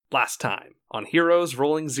Last time on Heroes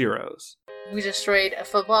Rolling Zeros. We destroyed a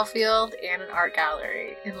football field and an art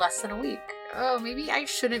gallery in less than a week. Oh, maybe I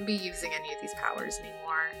shouldn't be using any of these powers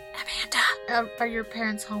anymore. Amanda, are your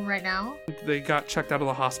parents home right now? They got checked out of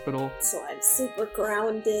the hospital. So I'm super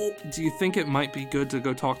grounded. Do you think it might be good to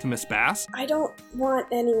go talk to Miss Bass? I don't want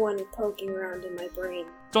anyone poking around in my brain.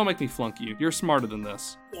 Don't make me flunk you. You're smarter than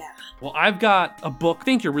this. Yeah. Well, I've got a book. I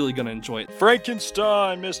think you're really going to enjoy it.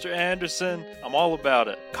 Frankenstein, Mr. Anderson. I'm all about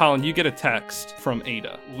it. Colin, you get a text from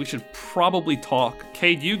Ada. We should probably talk.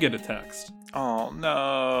 Cade, you get a text. Oh,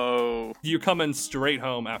 no. You're coming straight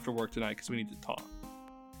home after work tonight because we need to talk.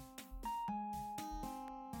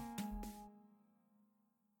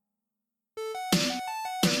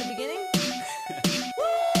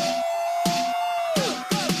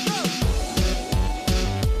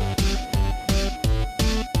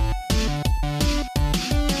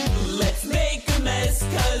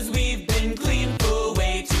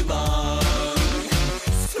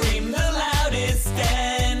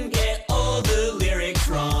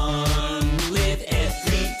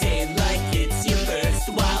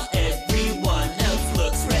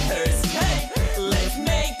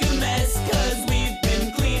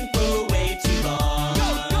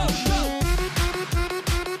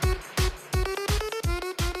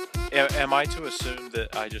 Am I to assume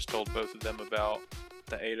that I just told both of them about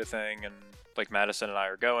the Ada thing and, like, Madison and I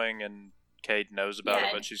are going and Cade knows about it,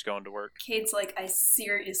 but she's going to work? Cade's like, I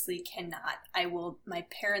seriously cannot. My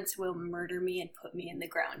parents will murder me and put me in the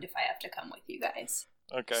ground if I have to come with you guys.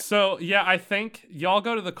 Okay. So, yeah, I think y'all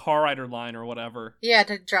go to the car rider line or whatever. Yeah,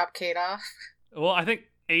 to drop Cade off. Well, I think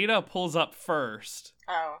Ada pulls up first.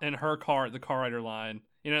 Oh. In her car at the car rider line.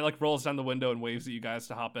 You know, it, like, rolls down the window and waves at you guys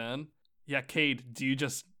to hop in. Yeah, Cade, do you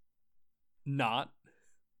just not?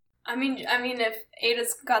 I mean, if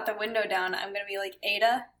Ada's got the window down, I'm gonna be like,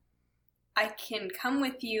 Ada, I can come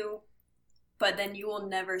with you, but then you will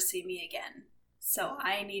never see me again. So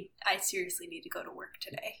I seriously need to go to work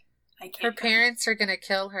today. I can't. Her parents are gonna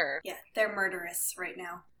kill her. Yeah, they're murderous right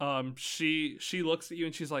now. She looks at you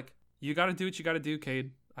and she's like, you gotta do what you gotta do,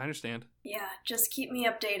 Cade. I understand. Yeah, just keep me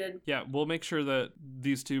updated. Yeah, we'll make sure that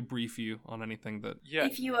these two brief you on anything that... Yeah.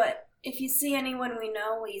 If you see anyone we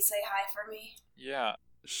know, will you say hi for me? Yeah.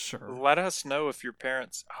 Sure. Let us know if your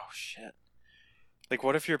parents... Oh, shit. Like,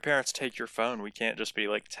 what if your parents take your phone? We can't just be,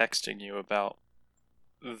 like, texting you about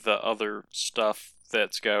the other stuff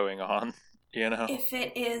that's going on, you know? If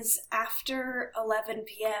it is after 11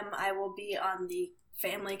 p.m., I will be on the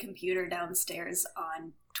family computer downstairs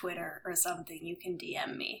on Twitter or something. You can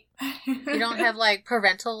DM me. You don't have, like,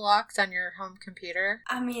 parental locks on your home computer?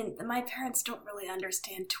 I mean, my parents don't really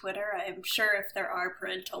understand Twitter. I'm sure if there are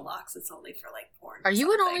parental locks, it's only for, like, porn. Are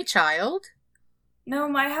you an only child?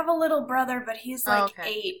 No, I have a little brother, but he's, like, okay.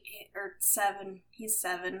 8 or 7. He's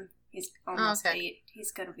 7. He's almost 8.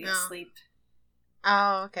 He's gonna be asleep.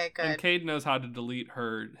 Oh, okay, good. And Cade knows how to delete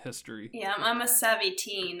her history. Yeah, I'm a savvy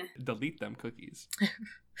teen. Delete them cookies.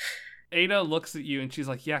 Ada looks at you and she's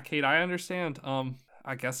like, yeah, Cade, I understand.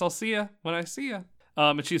 I guess I'll see ya when I see ya.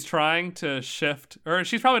 And she's trying to shift, or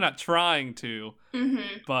she's probably not trying to,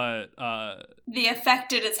 but the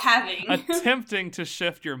effect it is having. Attempting to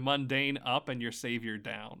shift your mundane up and your savior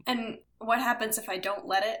down. And what happens if I don't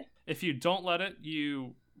let it? If you don't let it,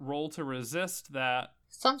 you roll to resist that.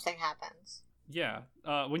 Something happens. Yeah.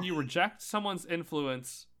 When you reject someone's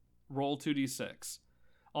influence, roll 2d6.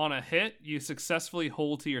 On a hit, you successfully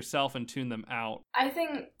hold to yourself and tune them out.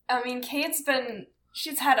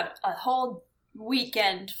 She's had a whole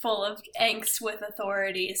weekend full of angst with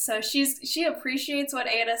authority, so she appreciates what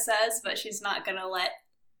Ada says, but she's not gonna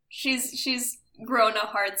she's grown a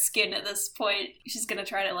hard skin at this point. She's gonna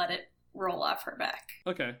try to let it roll off her back.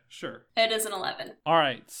 Okay, sure. It is an 11.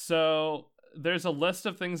 Alright, so there's a list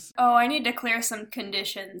of things... Oh, I need to clear some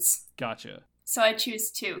conditions. Gotcha. So I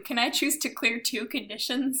choose 2. Can I choose to clear 2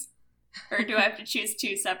 conditions? Or do I have to choose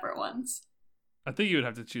 2 separate ones? I think you would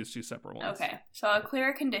have to choose 2 separate ones. Okay, so I'll clear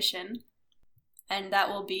a condition, and that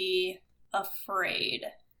will be afraid.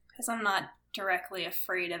 Because I'm not directly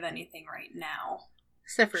afraid of anything right now.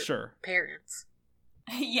 Except for sure. Parents.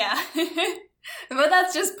 Yeah. But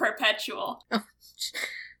that's just perpetual.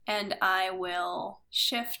 And I will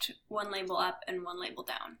shift 1 label up and 1 label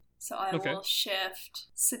down. So I will shift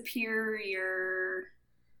superior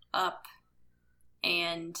up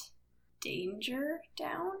and danger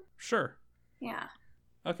down. Sure. Yeah.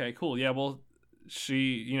 Okay, cool. Yeah, well,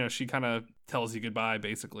 she kind of tells you goodbye,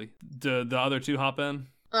 basically. Do the other 2 hop in?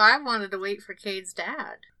 Well, I wanted to wait for Cade's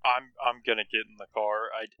dad. I'm gonna get in the car.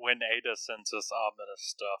 When Ada sends us ominous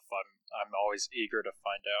stuff, I'm always eager to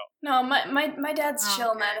find out. No, my dad's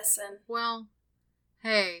chill, okay. Madison. Well,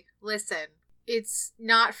 Hey, listen. It's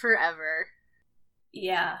not forever.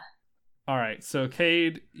 Yeah. All right, so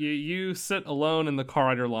Cade, you sit alone in the car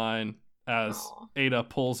rider line as Ada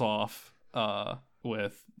pulls off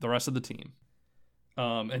with the rest of the team.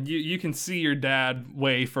 And you can see your dad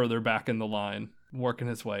way further back in the line, working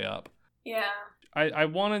his way up. Yeah. I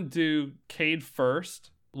want to do Cade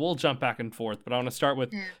first. We'll jump back and forth, but I want to start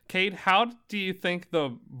with Cade. How do you think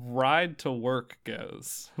the ride to work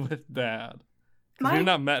goes with Dad? Because we've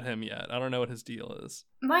not met him yet. I don't know what his deal is.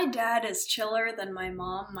 My dad is chiller than my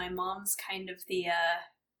mom. My mom's kind of the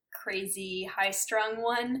crazy, high-strung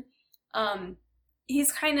one.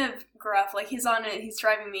 He's kind of gruff. Like he's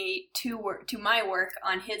driving me to my work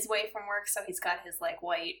on his way from work, so he's got his like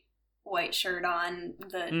white shirt on.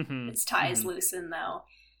 His tie's loosened though.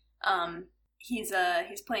 He's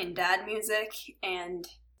playing dad music and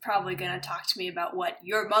probably gonna talk to me about what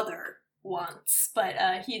your mother wants, but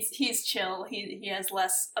he's chill. He has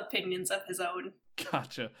less opinions of his own.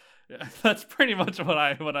 Gotcha. Yeah, that's pretty much what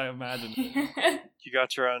I imagined. You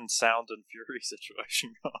got your own sound and fury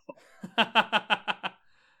situation going.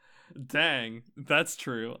 Dang, that's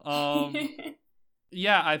true.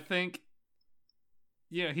 Yeah, I think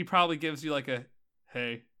he probably gives you like a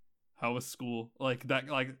hey, how was school? Like that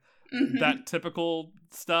that typical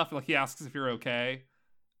stuff. Like he asks if you're okay.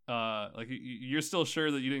 Like you're still sure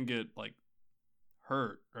that you didn't get like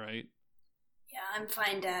hurt, right? Yeah, I'm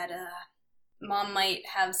fine, Dad. Mom might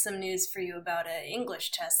have some news for you about an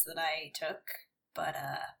English test that I took, but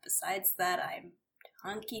besides that, I'm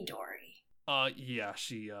hunky-dory. Yeah,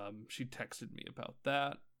 she texted me about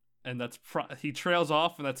that, and that's he trails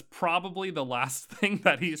off, and that's probably the last thing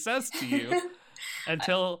that he says to you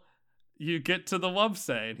until you get to the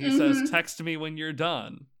Wubsay, and he says, "Text me when you're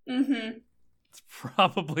done." It's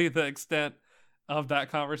probably the extent of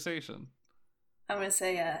that conversation. I'm gonna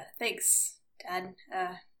say, thanks, Dad.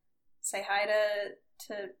 Say hi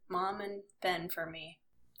to Mom and Ben for me.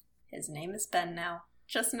 His name is Ben now.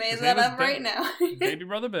 Just made that up right now. Baby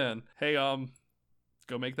brother Ben. Hey,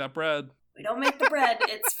 go make that bread. We don't make the bread.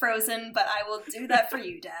 It's frozen, but I will do that for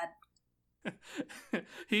you, Dad.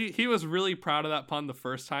 He was really proud of that pun the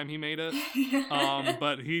first time he made it.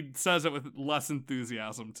 But he says it with less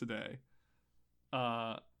enthusiasm today.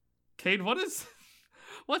 Cade, what's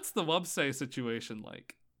the Wubsay situation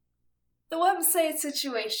like? The Wubsay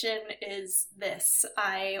situation is this.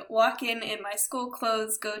 I walk in my school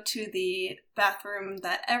clothes, go to the bathroom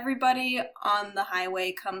that everybody on the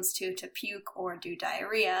highway comes to puke or do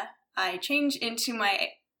diarrhea. I change into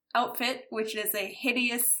my outfit, which is a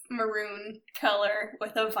hideous maroon color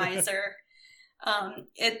with a visor.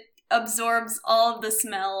 It absorbs all of the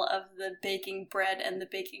smell of the baking bread and the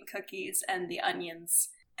baking cookies and the onions.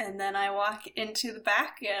 And then I walk into the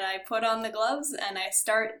back and I put on the gloves and I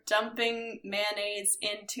start dumping mayonnaise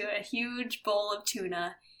into a huge bowl of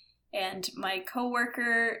tuna. And my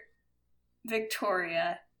coworker,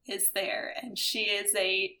 Victoria, is there. And she is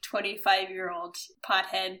a 25-year-old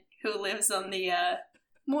pothead who lives on the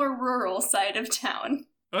more rural side of town.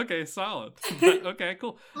 Okay, solid. Okay,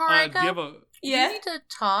 cool. Marika, do you have a... do you need to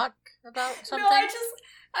talk about something? No,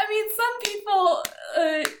 some people,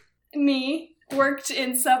 me, worked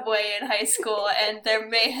in Subway in high school, and there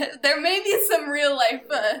may be some real life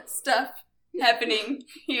stuff happening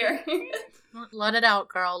here. Let it out,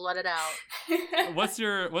 girl. Let it out. What's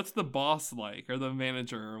the boss like, or the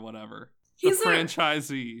manager, or whatever? He's the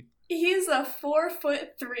franchisee. He's a 4'3"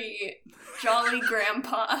 jolly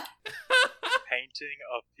grandpa. Painting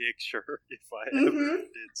a picture, if I ever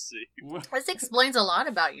did see. This explains a lot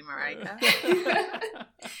about you, Marika.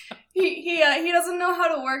 He doesn't know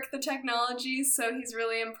how to work the technology, so he's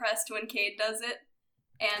really impressed when Cade does it.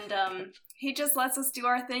 And he just lets us do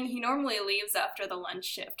our thing. He normally leaves after the lunch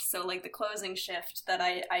shift, so like the closing shift that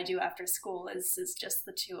I do after school is just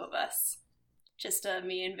the two of us. Just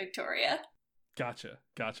me and Victoria. Gotcha.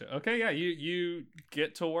 Okay, yeah, you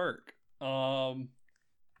get to work. Colin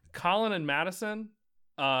and Madison,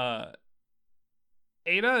 Ada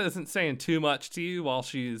isn't saying too much to you while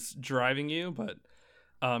she's driving you, but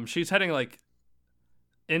she's heading like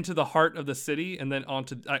into the heart of the city and then out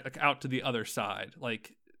to the other side.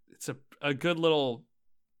 Like it's a good little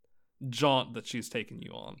jaunt that she's taking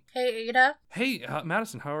you on. Hey, Ada. Hey,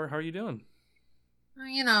 Madison, how are you doing?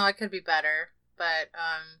 You know, I could be better, but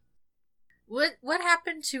what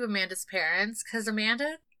happened to Amanda's parents? Because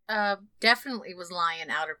Amanda definitely was lying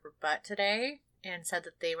out of her butt today and said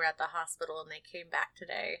that they were at the hospital and they came back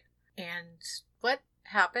today. And what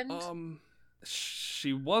happened?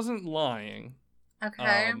 She wasn't lying.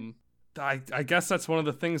 Okay. I guess that's one of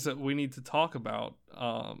the things that we need to talk about.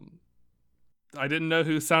 I didn't know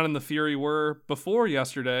who Sound and the Fury were before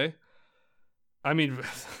yesterday. I mean,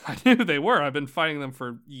 I knew who they were. I've been fighting them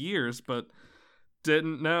for years, but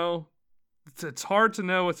didn't know. It's hard to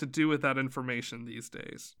know what to do with that information these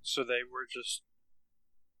days. So they were just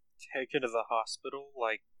taken to the hospital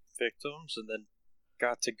like victims and then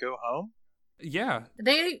got to go home? Yeah.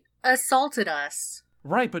 They assaulted us.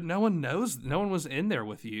 Right, but no one knows. No one was in there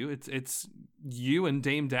with you. It's you and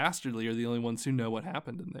Dame Dastardly are the only ones who know what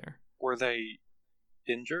happened in there. Were they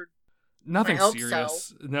injured? Nothing I hope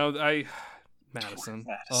serious. so. No, Madison.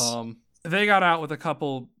 Madison. They got out with a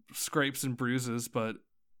couple scrapes and bruises, but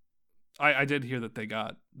I did hear that they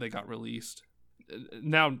got released.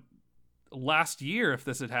 Now, last year, if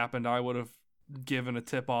this had happened, I would have given a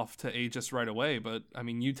tip off to Aegis right away. But I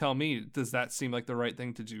mean, you tell me, does that seem like the right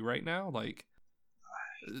thing to do right now? Like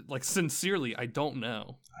sincerely, I don't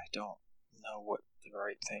know. I don't know what the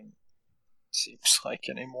right thing seems like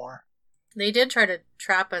anymore. They did try to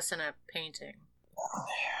trap us in a painting.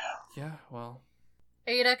 Yeah, well.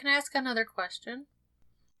 Ada, can I ask another question?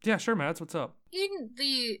 Yeah, sure, Mads. What's up? In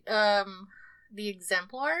the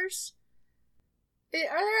exemplars, are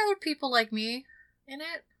there other people like me in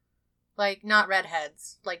it? Like, not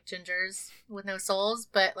redheads, like gingers with no souls,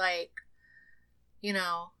 but like,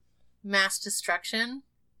 mass destruction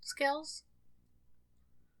skills?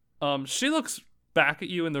 She looks back at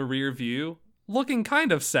you in the rear view, looking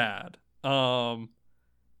kind of sad.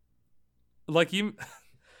 Like you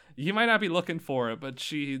might not be looking for it, but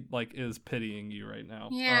she is pitying you right now.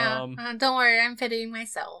 Yeah, don't worry, I'm pitying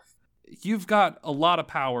myself. You've got a lot of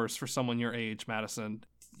powers for someone your age, Madison.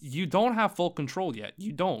 You don't have full control yet.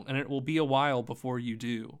 You don't, and it will be a while before you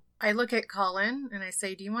do. I look at Colin and I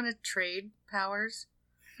say, do you want to trade powers?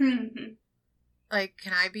 Like,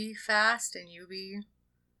 can I be fast and you be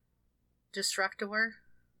destructor?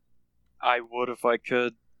 I would if I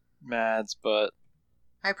could, Mads, but...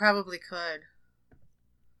 I probably could.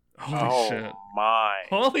 Holy shit. My.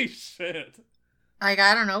 Holy shit. I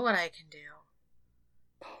don't know what I can do.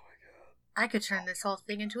 Oh my god. I could turn this whole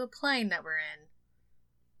thing into a plane that we're in.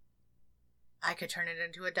 I could turn it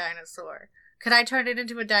into a dinosaur. Could I turn it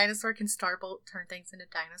into a dinosaur? Can Starbolt turn things into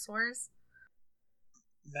dinosaurs?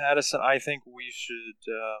 Madison, I think we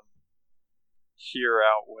should hear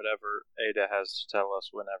out whatever Ada has to tell us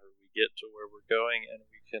whenever we get to where we're going, and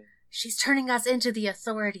we can... She's turning us into the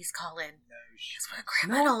authorities, Colin. No, she's we're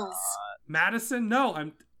criminals. Madison, no,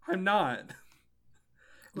 I'm not.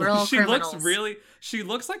 We're all criminals. She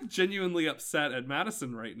looks like genuinely upset at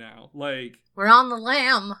Madison right now. Like, we're on the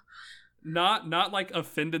lam. Not like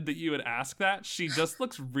offended that you would ask that. She just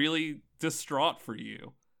looks really distraught for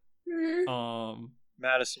you.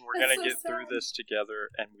 Madison, we're gonna get through this together,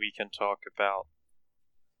 and we can talk about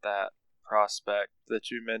that prospect that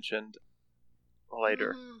you mentioned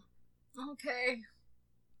later. Okay.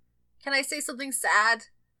 Can I say something sad?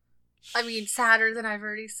 I mean, sadder than I've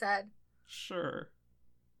already said. Sure.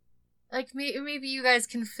 Like, maybe you guys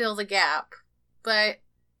can fill the gap, but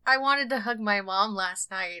I wanted to hug my mom last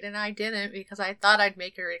night, and I didn't because I thought I'd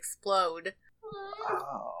make her explode.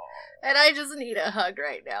 Oh. And I just need a hug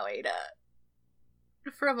right now, Ada.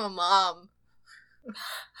 From a mom.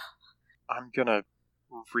 I'm gonna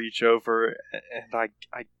reach over and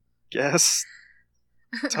I guess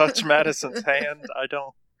touch Madison's hand.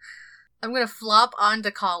 I'm gonna flop onto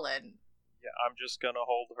Colin. Yeah, I'm just gonna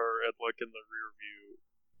hold her and look in the rear view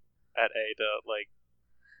at Ada like,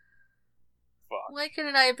 fuck. Why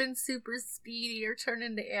couldn't I have been super speedy or turn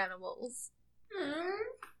into animals?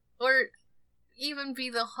 Or even be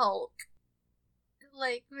the Hulk?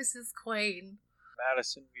 Like Mrs. Quain.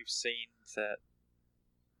 Madison, we've seen that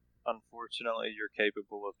unfortunately you're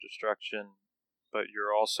capable of destruction, but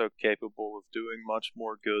you're also capable of doing much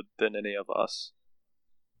more good than any of us.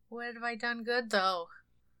 What have I done good, though?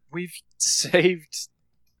 We've saved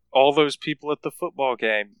all those people at the football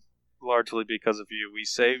game, largely because of you. We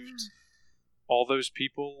saved all those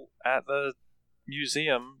people at the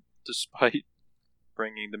museum, despite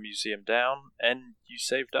bringing the museum down, and you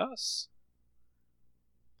saved us.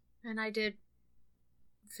 And I did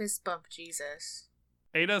fist bump Jesus.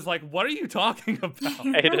 Ada's like, what are you talking about?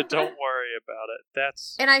 Ada, don't worry about it.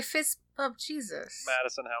 And I fist bump Jesus.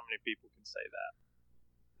 Madison, how many people can say that?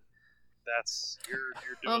 You're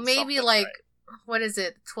doing well, maybe something like, right. What is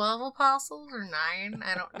it, 12 apostles or 9?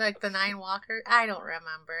 I don't, like the 9 walkers? I don't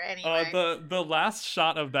remember. Anyway. The last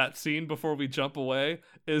shot of that scene before we jump away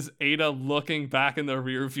is Ada looking back in the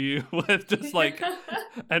rear view with just like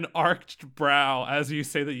an arched brow as you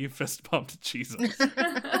say that you fist bumped Jesus.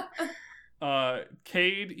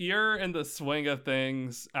 Cade, you're in the swing of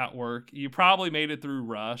things at work. You probably made it through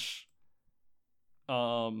rush.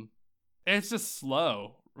 It's just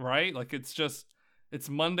slow, right? Like, it's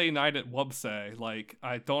Monday night at Wubsay. Like,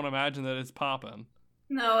 I don't imagine that it's popping.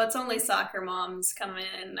 No, it's only soccer moms coming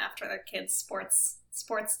in after their kids'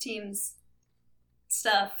 sports teams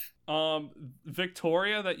stuff.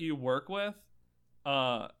 Victoria that you work with,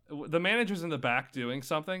 the manager's in the back doing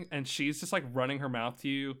something, and she's just like running her mouth to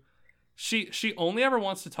you. She only ever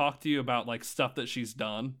wants to talk to you about like stuff that she's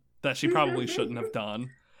done that she probably shouldn't have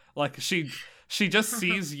done. Like she just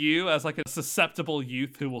sees you as like a susceptible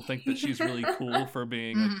youth who will think that she's really cool for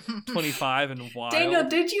being like 25 and wild. Daniel,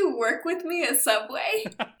 did you work with me at Subway?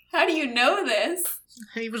 How do you know this?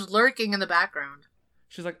 He was lurking in the background.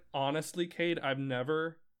 She's like, honestly, Cade,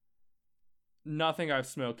 nothing I've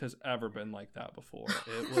smoked has ever been like that before.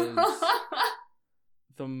 It was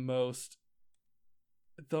the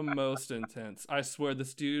most intense. I swear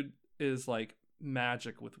this dude is like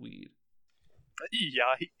magic with weed.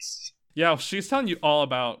 Yikes. Yeah, she's telling you all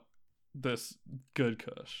about this good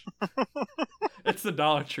kush. It's the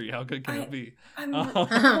Dollar Tree. How good can it be?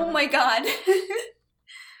 Oh my god.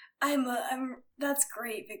 That's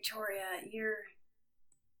great, Victoria.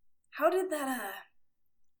 How did that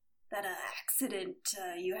accident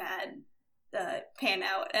you had pan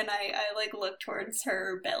out? And I like look towards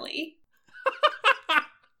her belly.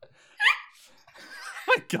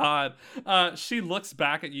 Oh my god. She looks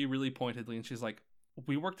back at you really pointedly and she's like,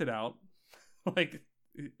 we worked it out. Like,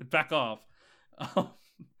 back off.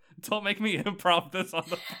 Don't make me improv this on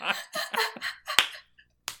the podcast.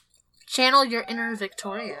 Channel your inner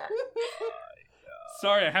Victoria.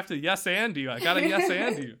 Sorry, I have to yes and you. I gotta yes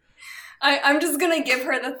and you. I'm just gonna give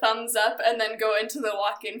her the thumbs up and then go into the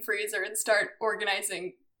walk-in freezer and start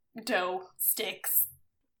organizing dough sticks.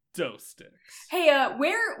 Dough sticks. Hey,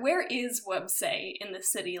 where is Wubsay in the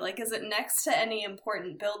city? Like, is it next to any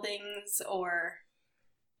important buildings or?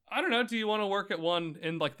 I don't know. Do you want to work at one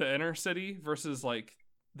in like the inner city versus like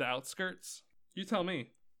the outskirts? You tell me.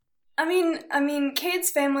 I mean, Cade's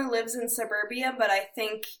family lives in suburbia, but I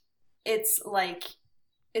think it's like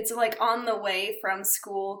on the way from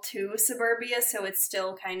school to suburbia, so it's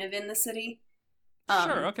still kind of in the city.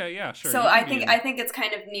 Sure. Okay. Yeah. Sure. So I think it's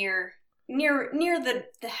kind of near the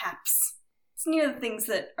haps. It's near the things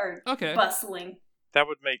that are bustling. That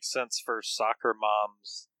would make sense for soccer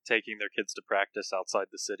moms taking their kids to practice outside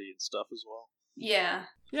the city and stuff as well. Yeah.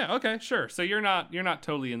 Yeah. Okay. Sure. So you're not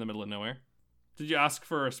totally in the middle of nowhere. Did you ask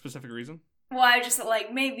for a specific reason? Well, I just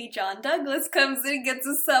like maybe John Douglas comes in and gets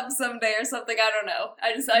a sub someday or something. I don't know.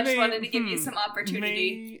 I just wanted to give you some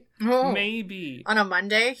opportunity. Maybe on a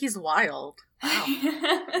Monday, he's wild. Wow.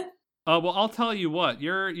 Well, I'll tell you what.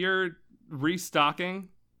 You're restocking.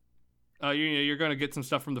 You're going to get some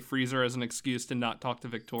stuff from the freezer as an excuse to not talk to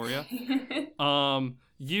Victoria.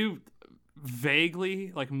 You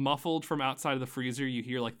vaguely, like muffled from outside of the freezer, you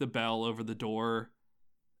hear like the bell over the door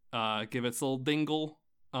give its little dingle.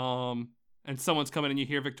 And someone's coming and you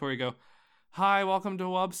hear Victoria go, "Hi, welcome to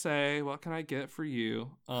Wubsay. What can I get for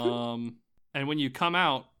you?" And when you come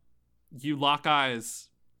out, you lock eyes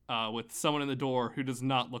with someone in the door who does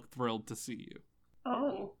not look thrilled to see you.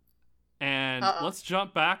 Oh. And let's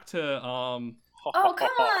jump back to oh, come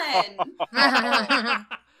on.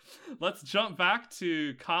 Let's jump back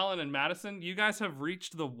to Colin and Madison. You guys have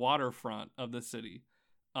reached the waterfront of the city.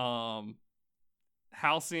 Halcyon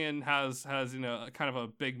has kind of a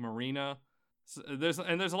big marina. So there's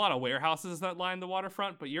a lot of warehouses that line the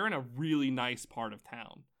waterfront, but you're in a really nice part of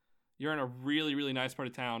town. You're in a really, really nice part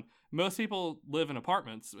of town. Most people live in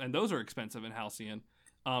apartments, and those are expensive in Halcyon.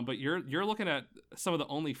 But you're looking at some of the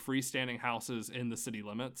only freestanding houses in the city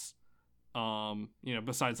limits.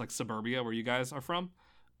 Besides like suburbia where you guys are from.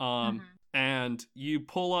 And you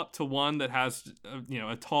pull up to one that has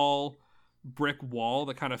a tall brick wall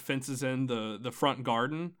that kind of fences in the front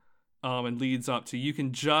garden and leads up to, you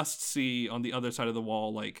can just see on the other side of the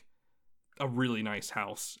wall like a really nice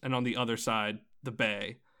house, and on the other side the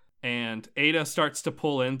bay. And Ada starts to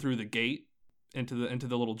pull in through the gate into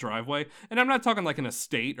the little driveway, and I'm not talking like an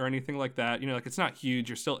estate or anything like that, like it's not huge,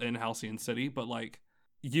 you're still in Halcyon City, but like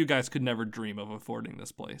you guys could never dream of affording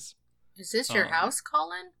this place. Is this your house,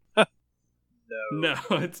 Colin? No,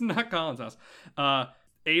 it's not Colin's house.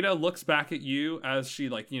 Ada looks back at you as she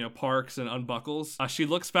parks and unbuckles. She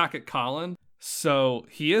looks back at Colin. So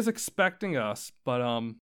he is expecting us,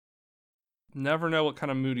 but never know what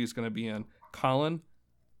kind of mood he's going to be in. Colin,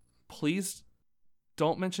 please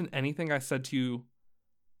don't mention anything I said to you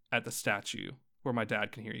at the statue where my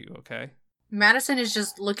dad can hear you, okay? Madison is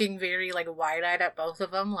just looking very wide-eyed at both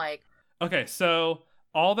of them, like. Okay, so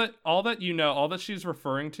all that she's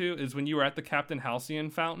referring to is when you were at the Captain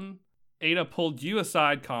Halcyon fountain. Ada pulled you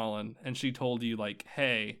aside, Colin, and she told you,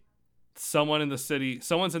 hey, someone's in the city.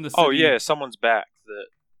 Oh yeah, someone's back.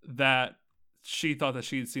 That she thought that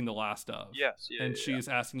she had seen the last of. Yes, yeah. And she's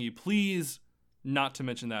asking you, please, not to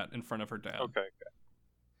mention that in front of her dad. Okay.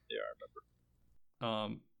 Yeah, I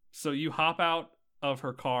remember. So you hop out of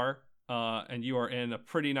her car, and you are in a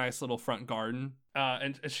pretty nice little front garden.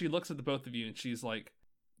 And she looks at the both of you, and she's like,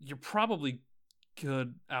 "You're probably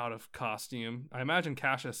good out of costume. I imagine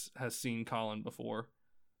Cassius has seen Colin before.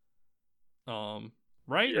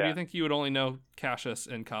 Right? Yeah. Or do you think you would only know Cassius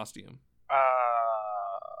in costume?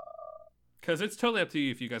 Because it's totally up to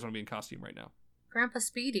you if you guys want to be in costume right now. Grandpa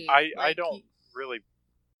Speedy. I don't really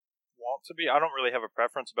want to be. I don't really have a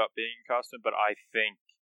preference about being in costume, but I think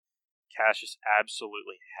Cassius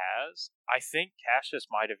absolutely has. I think Cassius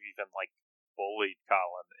might have even, like, bullied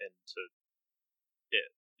Colin into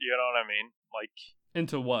it. You know what I mean? Like,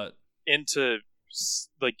 into what? Into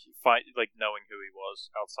knowing who he was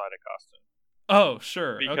outside of costume. Oh,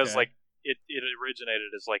 sure. Because okay. it originated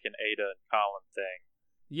as like an Ada and Colin thing.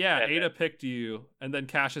 Yeah, and Ada picked you, and then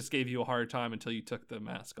Cassius gave you a hard time until you took the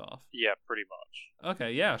mask off. Yeah, pretty much.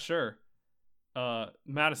 Okay, yeah, sure.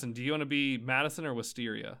 Madison, do you want to be Madison or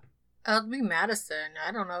Wisteria? I'll be Madison.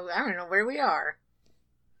 I don't know where we are.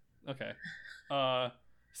 Okay.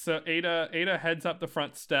 So Ada heads up the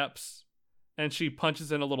front steps, and she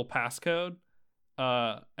punches in a little passcode.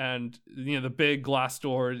 And the big glass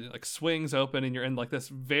door like swings open, and you're in like this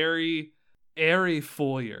very airy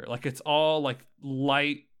foyer. Like it's all like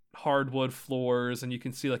light hardwood floors, and you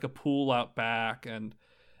can see like a pool out back, and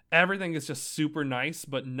everything is just super nice,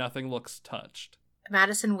 but nothing looks touched.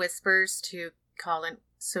 Madison whispers to Colin,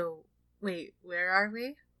 "So, wait, where are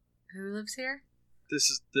we? Who lives here?" This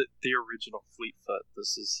is the original Fleetfoot.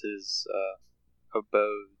 This is his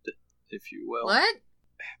abode, if you will. What?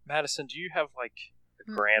 Madison, do you have like a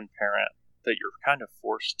grandparent that you're kind of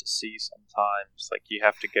forced to see sometimes? Like you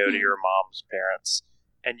have to go to your mom's parents,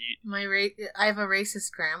 and I have a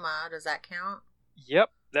racist grandma. Does that count?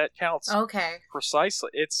 Yep, that counts. Okay.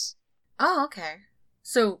 Precisely. It's. Oh, okay.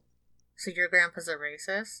 So your grandpa's a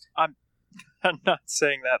racist? I'm not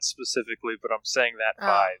saying that specifically, but I'm saying that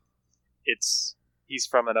vibe. He's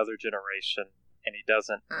from another generation, and he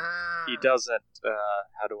doesn't,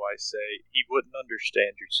 how do I say, he wouldn't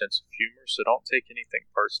understand your sense of humor, so don't take anything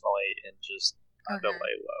personally and just kind of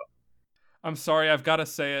lay low. I'm sorry, I've got to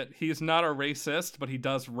say it. He's not a racist, but he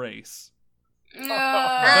does race. Bazinga!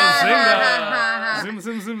 Zoom,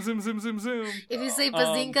 zoom, zoom, zoom, zoom, zoom, zoom. If you say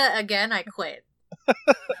bazinga again, I quit.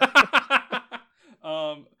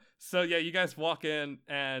 So yeah, you guys walk in,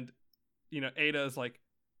 and Ada's like,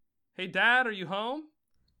 "Hey Dad, are you home?"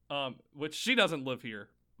 Which she doesn't live here,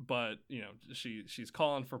 but she's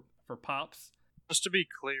calling for Pops. Just to be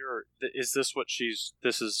clear, is this what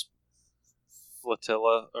this is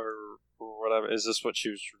flotilla or whatever? Is this what she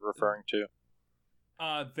was referring to?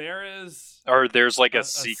 There's like a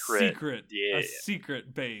secret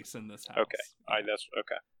base in this house. Okay, that's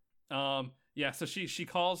okay. Yeah, so she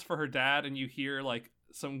calls for her dad, and you hear like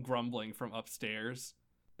some grumbling from upstairs.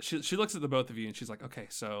 She looks at the both of you, and she's like, "Okay,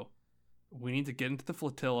 so we need to get into the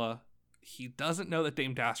flotilla. He doesn't know that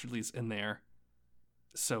Dame Dastardly's in there,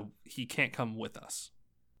 so he can't come with us.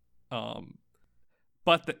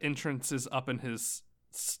 But the entrance is up in his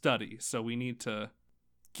study, so we need to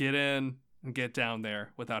get in and get down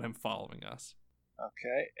there without him following us."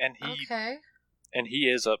 Okay, and he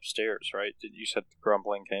is upstairs, right? You said the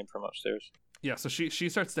grumbling came from upstairs? Yeah, so she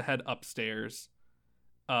starts to head upstairs,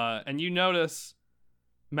 and you notice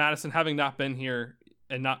Madison, having not been here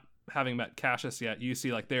and not having met Cassius yet, you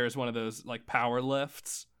see like there's one of those like power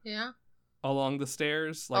lifts. Yeah. Along the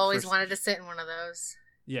stairs. Like, always wanted to sit in one of those.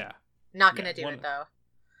 Yeah. Not gonna do it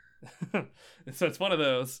though. So it's one of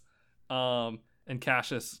those. And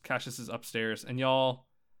Cassius is upstairs, and y'all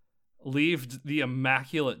leave the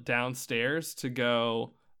immaculate downstairs to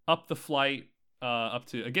go up the flight. Up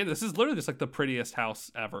to, again, this is literally just like the prettiest house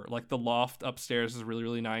ever. Like the loft upstairs is really,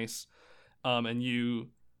 really nice. And you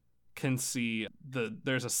can see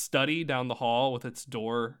there's a study down the hall with its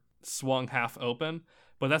door swung half open,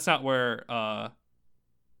 but that's not where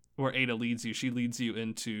Ada leads you. She leads you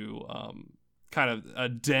into kind of a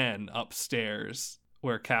den upstairs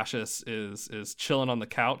where Cassius is chilling on the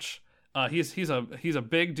couch. He's a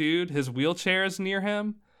big dude. His wheelchair is near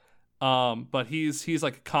him. But he's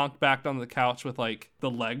like conked back on the couch with like the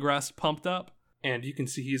leg rest pumped up, and you can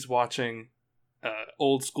see he's watching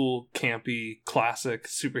old school campy classic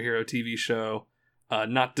superhero TV show,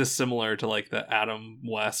 not dissimilar to like the Adam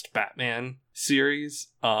West Batman series,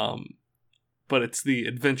 but it's the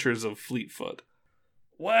Adventures of Fleetfoot.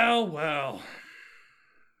 Well,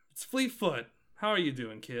 it's Fleetfoot. How are you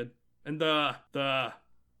doing, kid? And the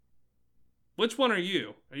Which one are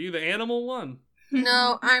you? Are you the animal one?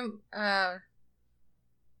 No, I'm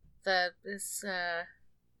this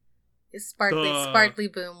sparkly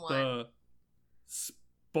boom one. The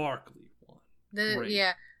sparkly one. Great.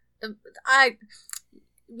 Yeah.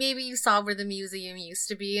 Maybe you saw where the museum used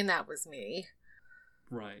to be, and that was me.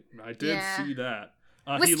 Right. I did see that.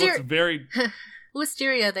 He Wisteria- looks very...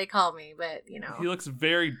 Wisteria, they call me, but, He looks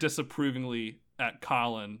very disapprovingly at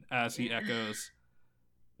Colin as he echoes,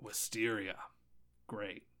 Wisteria.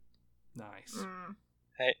 Great. Nice. Mm.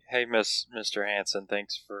 Hey, Mr. Hanson,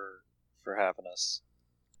 thanks for having us.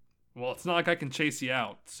 Well, it's not like I can chase you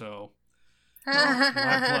out, so...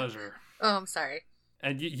 my pleasure. Oh, I'm sorry.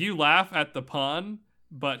 And you laugh at the pun,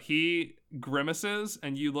 but he grimaces,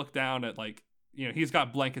 and you look down at, like, he's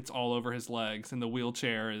got blankets all over his legs, and the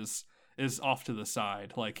wheelchair is off to the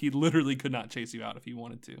side. Like, he literally could not chase you out if he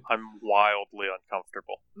wanted to. I'm wildly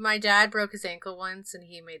uncomfortable. My dad broke his ankle once, and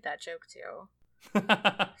he made that joke too.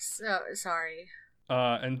 So sorry.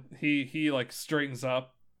 And he like straightens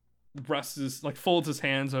up, folds his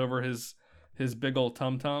hands over his big old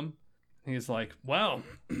tum-tum. He's like, well,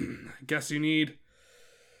 guess you need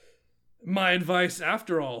my advice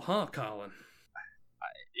after all, huh, Colin?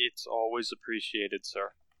 It's always appreciated,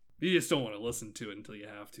 sir. You just don't want to listen to it until you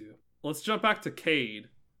have to. Let's jump back to Cade.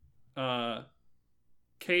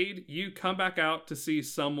 Cade, you come back out to see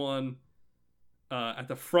someone at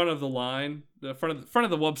the front of the line, the front of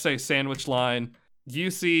the Wubsay sandwich line.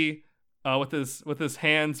 You see, with his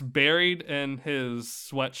hands buried in his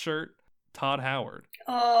sweatshirt, Todd Howard.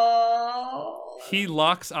 Oh. He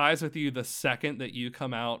locks eyes with you the second that you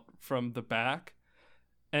come out from the back,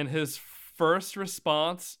 and his first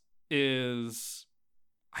response is,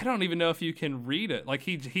 I don't even know if you can read it. Like,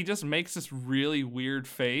 he just makes this really weird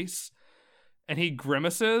face, and he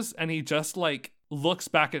grimaces, and he just like looks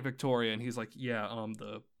back at Victoria, and he's like,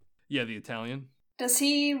 the Italian. Does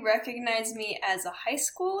he recognize me as a high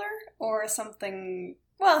schooler or something?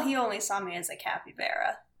 Well, he only saw me as a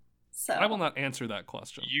capybara. So I will not answer that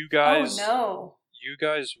question. You guys, oh no! You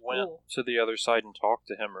guys went to the other side and talked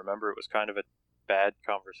to him. Remember, it was kind of a bad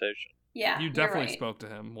conversation. Yeah, you definitely right. spoke to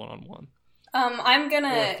him one-on-one. I'm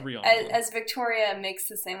gonna, three-on-one. as Victoria makes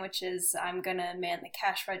the sandwiches, I'm gonna man the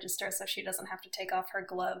cash register so she doesn't have to take off her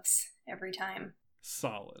gloves every time.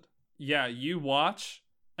 Solid. Yeah, you watch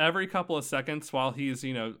every couple of seconds while he's,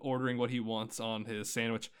 ordering what he wants on his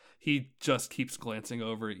sandwich. He just keeps glancing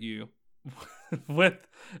over at you with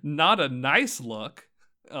not a nice look.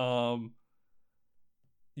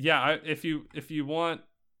 If you want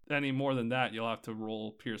any more than that, you'll have to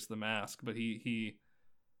roll Pierce the Mask, but he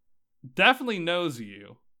definitely knows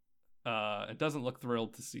you. It doesn't look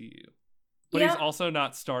thrilled to see you. But he's also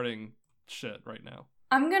not starting shit right now.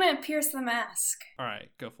 I'm gonna Pierce the Mask.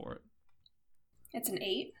 Alright, go for it. It's an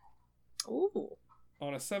 8. Ooh.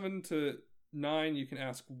 On a 7 to 9, you can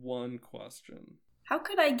ask one question. How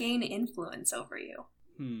could I gain influence over you?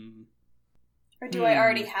 Or do I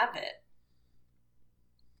already have it?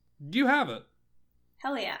 You have it.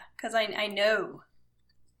 Hell yeah, because I know.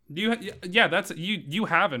 That's you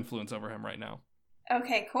have influence over him right now.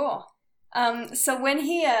 Okay, cool. So when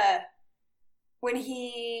he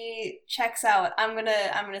checks out, I'm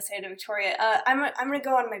gonna say to Victoria, I'm gonna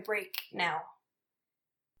go on my break now.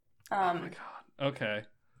 Oh my god. Okay.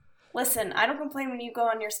 Listen, I don't complain when you go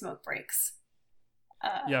on your smoke breaks.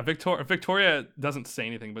 Victoria doesn't say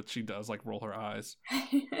anything, but she does like roll her eyes.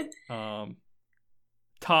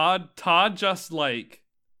 Todd just like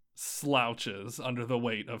slouches under the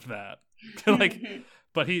weight of that.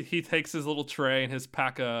 But he takes his little tray and his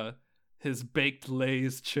pack of his baked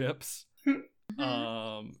Lay's chips.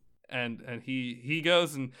 And he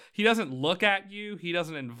goes and he doesn't look at you, he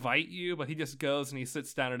doesn't invite you, but he just goes and he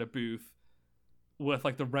sits down at a booth with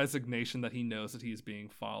like the resignation that he knows that he's being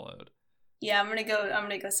followed. Yeah, I'm gonna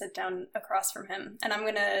go sit down across from him, and I'm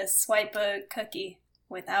gonna swipe a cookie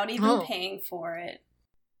without even paying for it.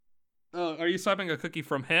 Oh, are you swiping a cookie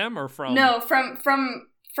from him or from? No, from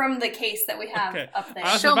the case that we have up there.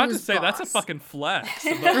 I was about to say that's a fucking flex.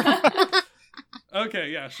 Okay,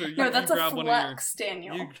 yeah, sure. That's a flex,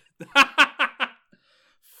 Daniel.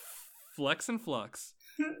 Flex and flux.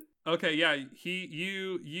 Okay, yeah,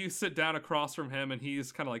 you sit down across from him, and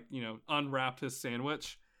he's kind of like, unwrapped his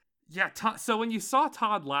sandwich. Yeah, so when you saw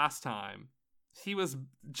Todd last time, he was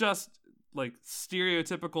just like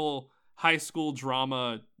stereotypical high school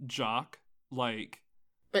drama jock, like,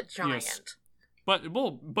 but giant.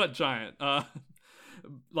 But giant.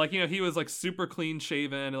 Like, he was like super clean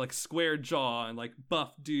shaven and like square jaw and like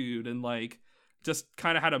buff dude and like just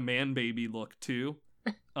kind of had a man baby look too.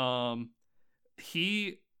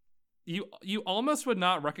 He you almost would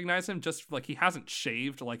not recognize him, just like he hasn't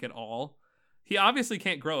shaved like at all. He obviously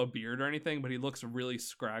can't grow a beard or anything, but he looks really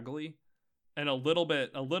scraggly and a little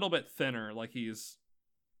bit thinner, like he's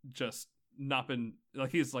just not been,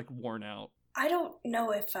 like he's like worn out. I don't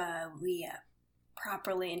know if we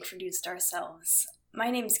properly introduced ourselves. My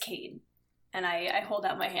name's Cade, and I hold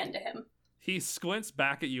out my hand to him. He squints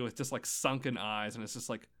back at you with just like sunken eyes, and it's just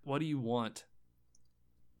like, what do you want?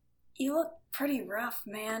 You look pretty rough,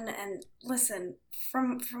 man, and listen,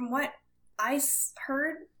 from what I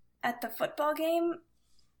heard at the football game,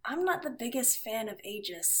 I'm not the biggest fan of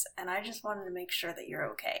Aegis, and I just wanted to make sure that you're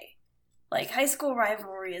okay. Like, high school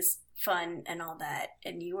rivalry is fun and all that,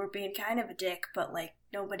 and you were being kind of a dick, but, like,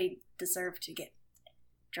 nobody deserved to get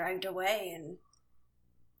dragged away,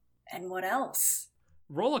 and what else?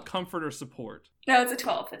 Roll a comfort or support. No, it's a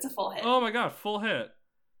 12. It's a full hit. Oh my god, full hit.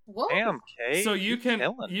 Whoa. Damn, Cade. So you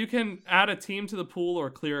can add a team to the pool or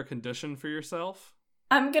clear a condition for yourself.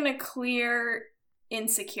 I'm gonna clear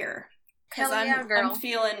insecure. Because Hell yeah, girl. I'm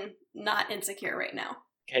feeling not insecure right now.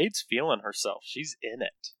 Cade's feeling herself. She's in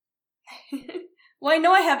it. Well, I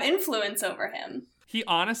know I have influence over him. He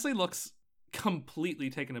honestly looks completely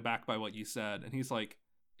taken aback by what you said, and he's like,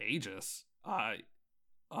 Aegis?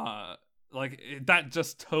 Like, that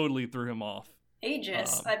just totally threw him off.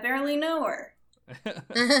 Aegis, I barely know her.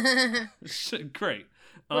 Great.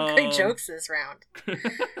 What great jokes this round.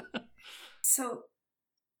 So,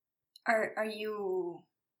 are you...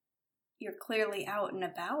 You're clearly out and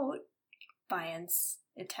about, buying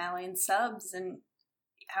Italian subs, and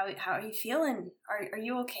how are you feeling? Are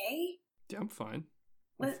you okay? Yeah, I'm fine.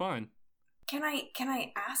 I'm fine. Can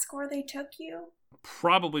I ask where they took you?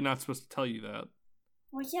 Probably not supposed to tell you that.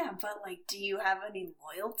 Well, yeah, but, like, do you have any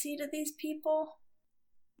loyalty to these people?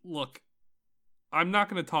 Look, I'm not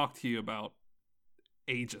going to talk to you about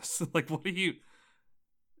Aegis. Like, why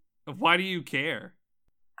do you care?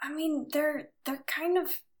 I mean, they're kind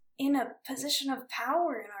of in a position of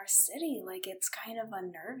power in our city. Like, it's kind of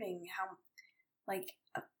unnerving how, like,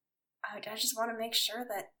 I just want to make sure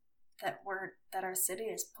that our city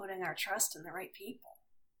is putting our trust in the right people.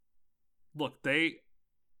 Look, they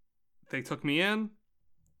took me in.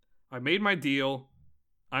 I made my deal.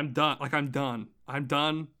 I'm done. Like, I'm done. I'm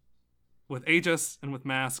done with Aegis and with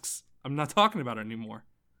masks. I'm not talking about it anymore.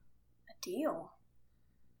 A deal?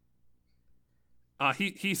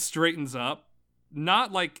 He straightens up.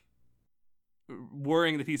 Not, like,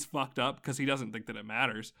 worrying that he's fucked up, because he doesn't think that it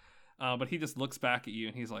matters. But he just looks back at you,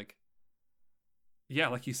 and he's like, yeah,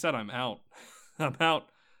 like you said, I'm out. I'm out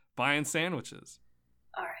buying sandwiches.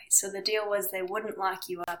 All right, so the deal was they wouldn't lock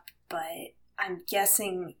you up, but I'm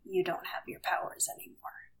guessing you don't have your powers anymore.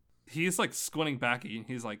 He's like squinting back at you, and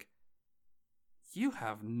he's like, you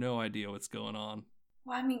have no idea what's going on.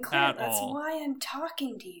 Well, I mean, Claire, that's why I'm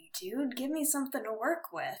talking to you, dude. Give me something to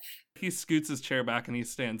work with. He scoots his chair back and he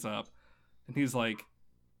stands up, and he's like,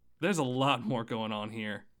 there's a lot more going on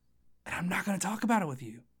here, and I'm not going to talk about it with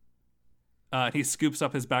you. He scoops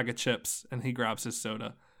up his bag of chips, and he grabs his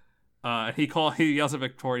soda. He yells at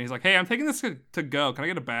Victoria, and he's like, hey, I'm taking this to go. Can I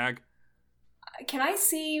get a bag? Can I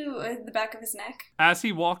see the back of his neck? As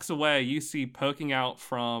he walks away, you see poking out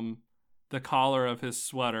from the collar of his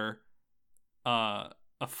sweater a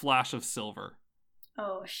flash of silver.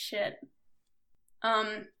 Oh, shit.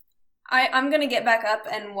 I'm gonna get back up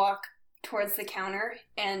and walk towards the counter,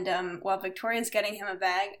 and while Victoria's getting him a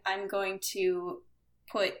bag, I'm going to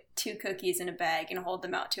put 2 cookies in a bag and hold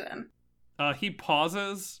them out to him. He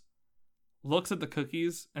pauses, looks at the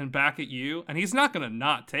cookies and back at you, and he's not gonna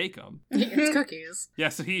not take them. It's cookies. Yeah,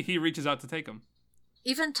 so he reaches out to take them.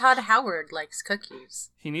 Even Todd Howard likes cookies.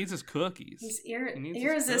 He needs his cookies. He's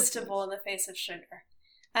irresistible in the face of sugar.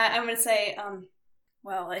 I'm gonna say,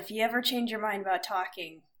 well, if you ever change your mind about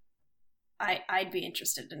talking, I'd be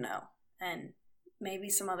interested to know, and maybe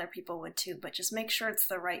some other people would too. But just make sure it's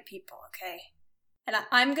the right people, okay? And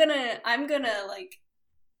I'm gonna like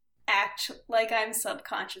act like I'm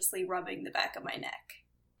subconsciously rubbing the back of my neck.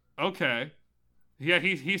 Okay. Yeah,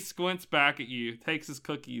 he squints back at you, takes his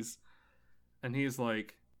cookies, and he's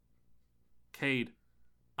like, Cade,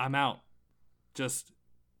 I'm out. Just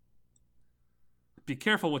be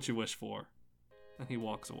careful what you wish for. And he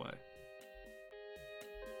walks away.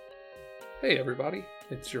 Hey everybody,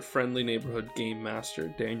 it's your friendly neighborhood game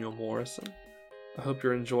master, Daniel Morrison. I hope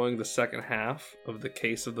you're enjoying the second half of the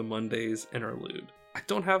Case of the Mondays interlude. I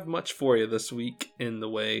don't have much for you this week in the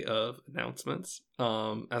way of announcements.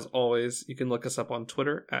 As always, you can look us up on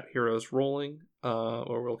Twitter at Heroes Rolling,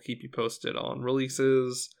 or we'll keep you posted on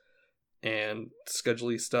releases and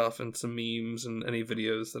schedule-y stuff and some memes and any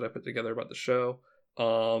videos that I put together about the show.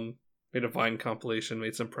 made a Vine compilation,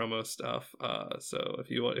 made some promo stuff. So if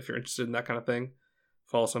you're interested in that kind of thing,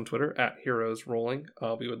 follow us on Twitter at Heroes Rolling.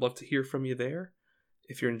 We would love to hear from you there.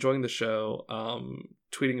 If you're enjoying the show,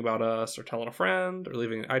 tweeting about us or telling a friend or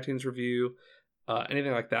leaving an iTunes review,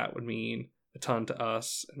 anything like that would mean a ton to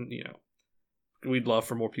us. And, we'd love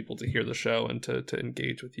for more people to hear the show and to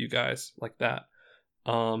engage with you guys like that.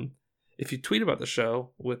 If you tweet about the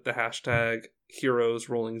show with the hashtag Heroes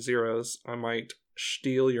Rolling Zeros, I might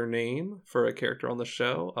steal your name for a character on the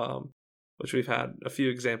show, which we've had a few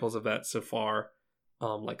examples of that so far,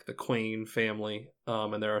 like the Quain family,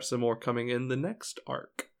 and there are some more coming in the next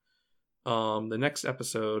arc. The next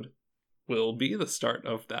episode will be the start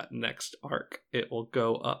of that next arc. It will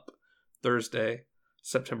go up Thursday,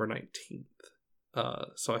 September 19th.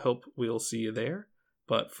 So I hope we'll see you there.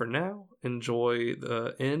 But for now, enjoy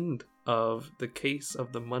the end of The Case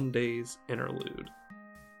of the Mondays interlude.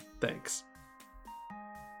 Thanks.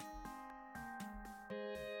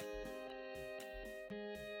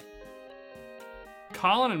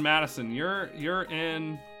 Colin and Madison, you're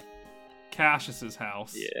in Cassius's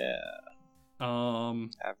house. Yeah.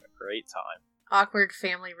 Having a great time. Awkward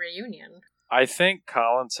family reunion. I think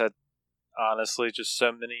Colin's had, honestly, just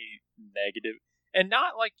so many negative, and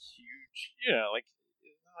not like huge, not like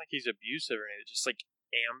he's abusive or anything, just like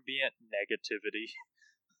ambient negativity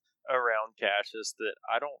around Cassius that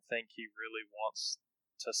I don't think he really wants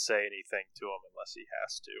to say anything to him unless he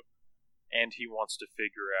has to. And he wants to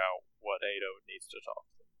figure out what Ada needs to talk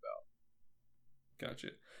to him about.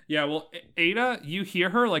 Gotcha. Yeah, well, Ada, you hear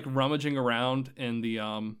her like rummaging around in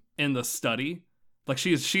the study. Like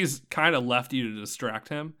she's kind of left you to distract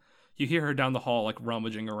him. You hear her down the hall like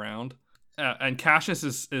rummaging around. And Cassius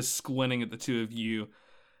is squinting at the two of you.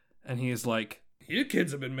 And he's like, "You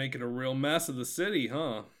kids have been making a real mess of the city,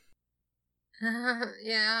 huh?"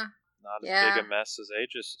 Yeah. Not as big a mess as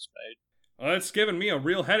Aegis has made. Well, it's given me a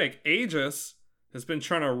real headache. Aegis has been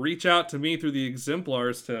trying to reach out to me through the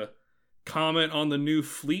exemplars to comment on the new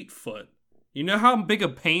Fleetfoot. You know how big a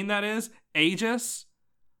pain that is? Aegis?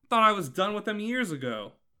 Thought I was done with them years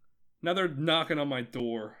ago. Now they're knocking on my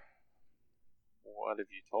door. What have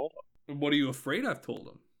you told them? What are you afraid I've told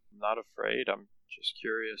them? I'm not afraid. I'm just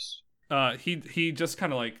curious. He just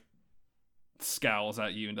kind of like scowls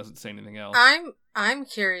at you and doesn't say anything else. I'm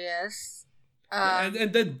curious.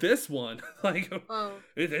 And then this one, like,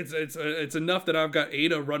 it's enough that I've got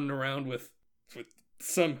Ada running around with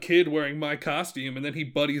some kid wearing my costume, and then he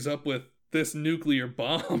buddies up with this nuclear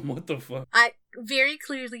bomb. What the fuck? I very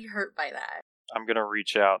clearly hurt by that. I'm gonna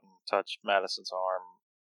reach out and touch Madison's arm.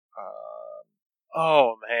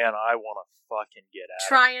 Oh man, I want to fucking get out.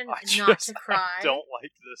 Trying not to cry. I don't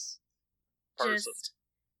like this person.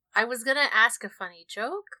 I was gonna ask a funny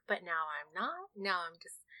joke, but now I'm not. Now I'm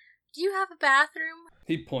just. Do you have a bathroom?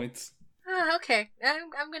 He points. Oh, okay.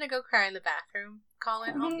 I'm gonna go cry in the bathroom.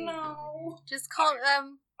 Colin, no. Just call.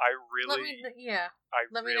 I really.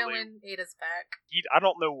 Let me know when Ada's back. I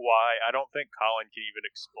don't know why. I don't think Colin can even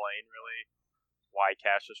explain really why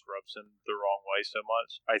Cassius rubs him the wrong way so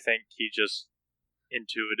much. I think he just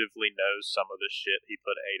intuitively knows some of the shit he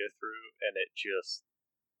put Ada through, and it just.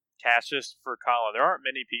 Cassius for Colin. There aren't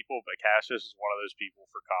many people, but Cassius is one of those people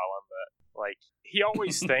for Colin that, like, he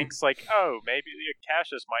always thinks, like, oh, maybe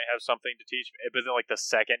Cassius might have something to teach me. But then, like, the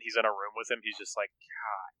second he's in a room with him, he's just like,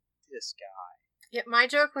 God, this guy. Yeah, my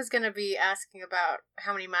joke was going to be asking about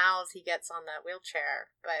how many miles he gets on that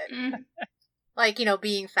wheelchair, but, like,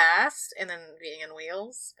 being fast and then being in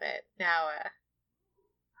wheels, but now,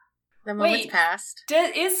 the moment's passed.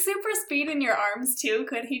 Is super speed in your arms too?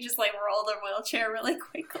 Could he just like roll the wheelchair really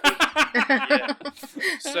quickly? Yeah.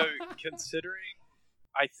 So considering,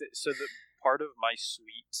 so the part of my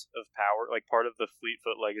suite of power, like part of the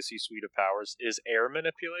Fleetfoot Legacy suite of powers, is air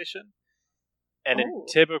manipulation. And in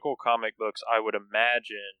typical comic books, I would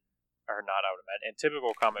imagine, or not, I would imagine in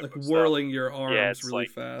typical comic like books, whirling your arms really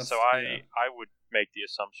fast. So I would make the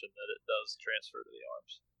assumption that it does transfer to the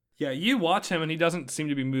arms. Yeah, you watch him and he doesn't seem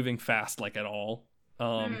to be moving fast like at all.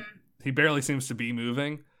 He barely seems to be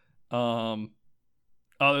moving. Like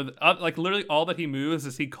literally all that he moves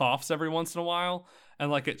is he coughs every once in a while,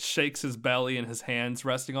 and like it shakes his belly and his hands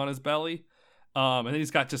resting on his belly. And then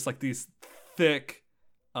he's got just like these thick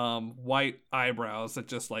white eyebrows that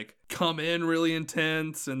just like come in really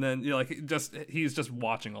intense, and then he's just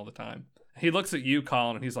watching all the time. He looks at you,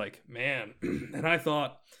 Colin, and he's like, "Man," and I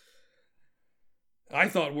thought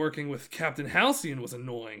working with Captain Halcyon was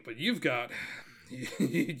annoying, but you've got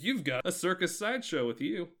a circus sideshow with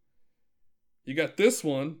you. You got this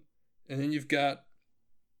one, and then you've got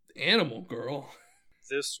Animal Girl.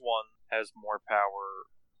 This one has more power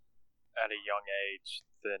at a young age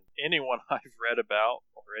than anyone I've read about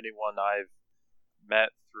or anyone I've met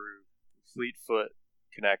through Fleetfoot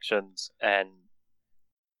connections. And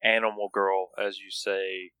Animal Girl, as you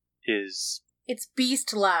say, is... It's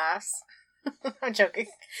Beast Lass. I'm joking.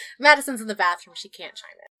 Madison's in the bathroom. She can't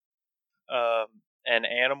chime in. An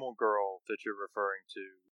Animal Girl that you're referring to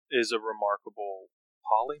is a remarkable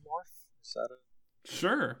polymorph? Is that a...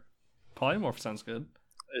 Sure. Polymorph sounds good.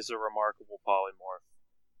 Is a remarkable polymorph.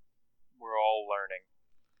 We're all learning.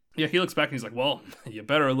 Yeah, he looks back and he's like, well, you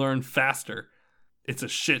better learn faster. It's a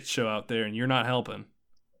shit show out there and you're not helping.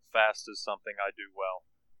 Fast is something I do well.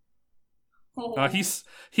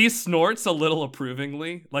 He snorts a little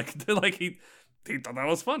approvingly, like he thought that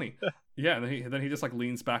was funny. Yeah, and then he just like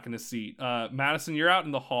leans back in his seat. Madison, you're out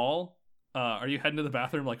in the hall. Are you heading to the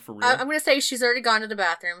bathroom like for real? I'm gonna say she's already gone to the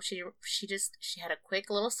bathroom. She had a quick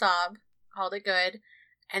little sob, called it good,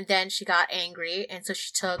 and then she got angry, and so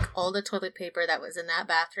she took all the toilet paper that was in that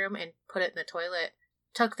bathroom and put it in the toilet.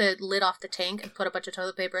 Took the lid off the tank and put a bunch of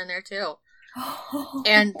toilet paper in there too.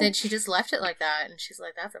 And then she just left it like that, and she's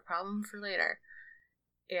like, that's a problem for later.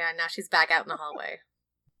 Yeah, now she's back out in the hallway.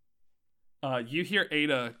 You hear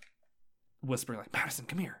Ada whispering like, Madison,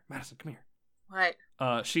 come here. Madison, come here.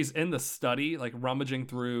 What? She's in the study, like rummaging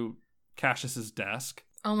through Cassius's desk.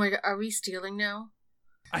 Oh my god, are we stealing now?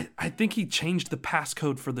 I think he changed the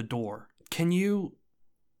passcode for the door. Can you...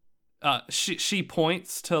 She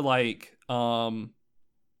points to like...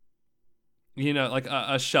 like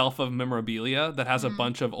a shelf of memorabilia that has a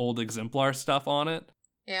bunch of old exemplar stuff on it.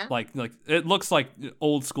 Yeah. Like it looks like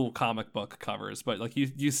old school comic book covers, but like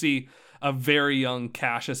you see a very young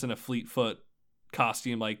Cassius in a Fleetfoot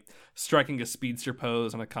costume, like striking a speedster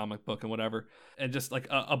pose on a comic book and whatever, and just like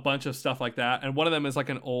a bunch of stuff like that. And one of them is like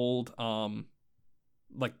an old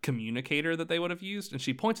like communicator that they would have used. And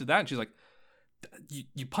she points at that and she's like,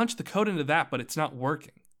 you punch the code into that, but it's not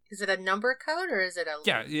working. Is it a number code or is it a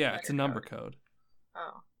yeah, it's a number code.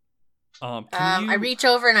 Oh. I reach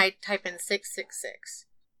over and I type in 666.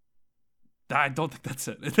 I don't think that's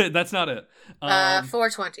it. That's not it.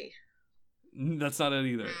 420. That's not it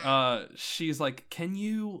either. She's like, can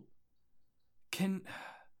you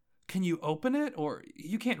open it? Or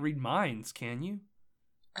you can't read minds, can you?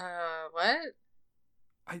 What?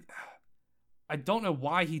 I don't know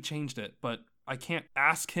why he changed it, but I can't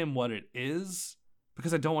ask him what it is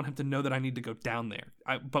because I don't want him to know that I need to go down there.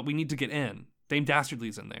 But we need to get in. Dame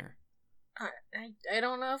Dastardly's in there. I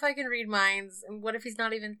don't know if I can read minds. And what if he's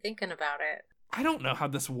not even thinking about it? I don't know how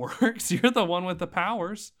this works. You're the one with the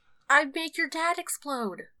powers. I'd make your dad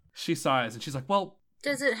explode. She sighs and she's like, well...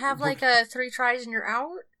 Does it have like a 3 tries and you're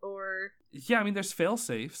out? Or... Yeah, I mean, there's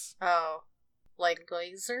fail-safes. Oh. Like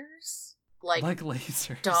lasers? Like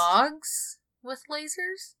lasers. Dogs with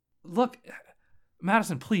lasers? Look,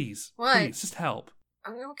 Madison, please. What? Please, just help.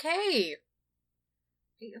 Okay.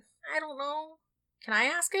 I don't know. Can I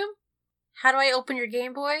ask him? How do I open your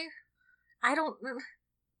Game Boy? I don't...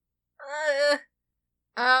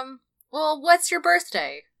 Well, what's your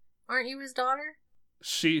birthday? Aren't you his daughter?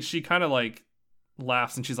 She kind of like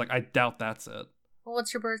laughs and she's like, I doubt that's it. Well,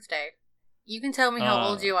 what's your birthday? You can tell me how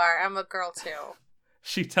old you are. I'm a girl too.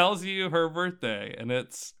 She tells you her birthday and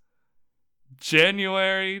it's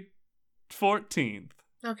January 14th.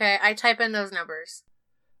 Okay, I type in those numbers.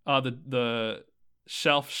 The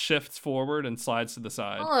shelf shifts forward and slides to the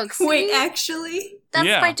side. Oh, look, see? Wait, actually?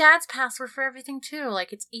 That's my dad's password for everything too.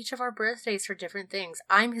 Like, it's each of our birthdays for different things.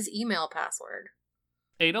 I'm his email password.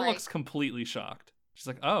 Ada looks completely shocked. She's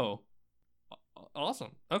like, oh,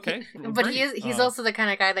 awesome. Okay. But great. He's also the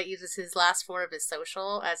kind of guy that uses his last 4 of his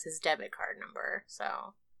social as his debit card number,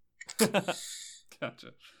 so...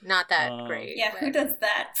 Gotcha. Not that great. Yeah, who does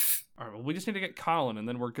that? All right, well, we just need to get Colin, and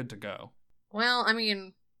then we're good to go. Well, I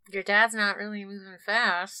mean, your dad's not really moving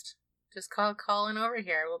fast. Just call Colin over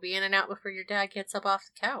here. We'll be in and out before your dad gets up off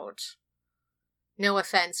the couch. No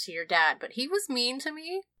offense to your dad, but he was mean to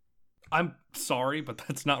me. I'm sorry, but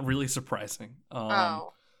that's not really surprising.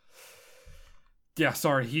 Oh. Yeah,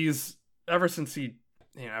 sorry. He's ever since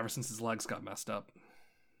his legs got messed up,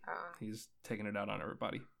 he's taking it out on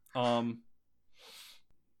everybody.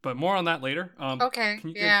 But more on that later. Okay.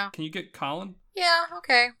 Can you get Colin? Yeah.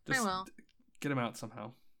 Okay. Just I will. Get him out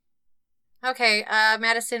somehow. Okay.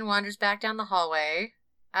 Madison wanders back down the hallway,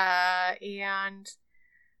 and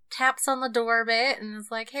taps on the door a bit, and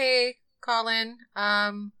is like, "Hey, Colin.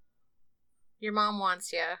 Your mom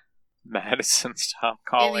wants you." Madison, stop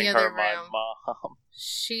calling her my mom.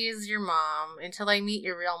 She's your mom. Until I meet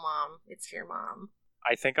your real mom, it's your mom.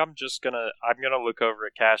 I think I'm gonna look over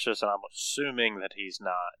at Cassius, and I'm assuming that he's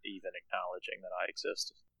not even acknowledging that I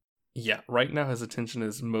existed. Yeah, right now his attention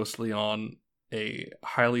is mostly on a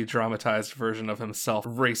highly dramatized version of himself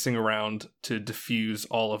racing around to defuse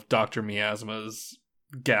all of Dr. Miasma's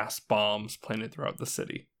gas bombs planted throughout the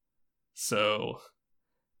city. So,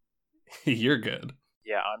 you're good.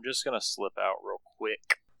 Yeah, I'm just gonna slip out real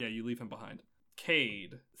quick. Yeah, you leave him behind.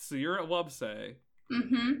 Cade, so you're at Wubsay.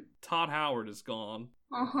 Mm-hmm. Todd Howard is gone.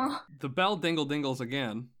 Uh-huh. The bell dingles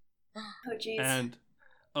again. Oh, jeez. And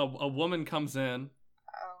a woman comes in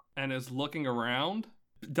and is looking around.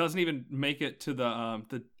 Doesn't even make it to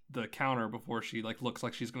the counter before she looks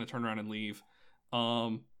like she's going to turn around and leave.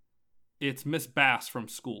 It's Miss Bass from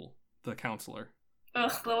school, the counselor.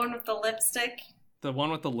 Ugh, the one with the lipstick. The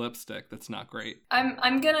one with the lipstick that's not great.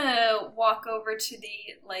 I'm gonna walk over to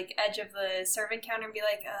the edge of the serving counter and be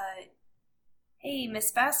like, hey,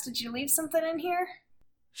 Miss Bass, did you leave something in here?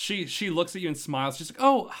 She looks at you and smiles. She's like,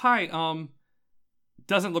 "Oh, hi."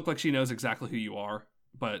 Doesn't look like she knows exactly who you are,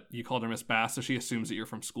 but you called her Miss Bass, so she assumes that you're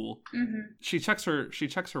from school. Mm-hmm. She checks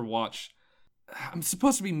her watch. I'm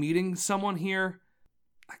supposed to be meeting someone here.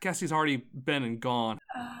 I guess he's already been and gone.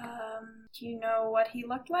 Do you know what he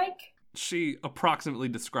looked like? She approximately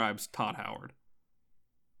describes Todd Howard.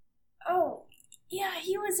 Oh, yeah,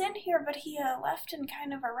 he was in here, but he left in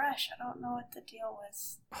kind of a rush. I don't know what the deal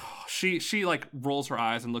was. She rolls her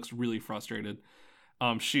eyes and looks really frustrated.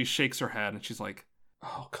 She shakes her head and she's like,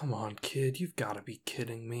 "Oh, come on, kid, you've got to be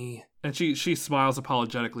kidding me." And she smiles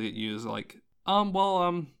apologetically at you, is like,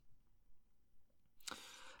 I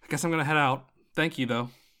guess I'm gonna head out. Thank you, though."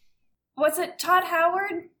 Was it Todd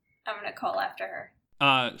Howard? I'm gonna call after her.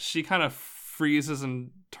 She kind of freezes and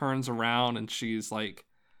turns around, and she's like,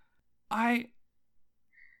 I'm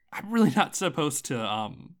really not supposed to,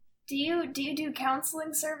 Do you do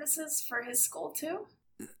counseling services for his school, too?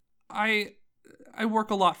 I work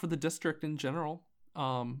a lot for the district in general.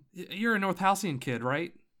 You're a North Halcyon kid,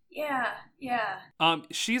 right? Yeah.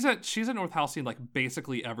 She's at North Halcyon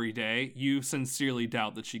basically every day. You sincerely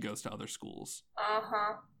doubt that she goes to other schools.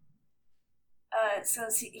 Uh-huh. So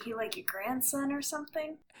is he like your grandson or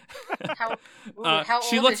something? How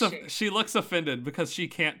old is she? She looks offended because she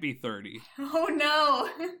can't be 30. Oh no.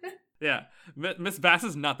 Yeah, Miss Bass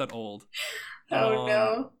is not that old. Oh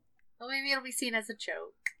no. Well, maybe it'll be seen as a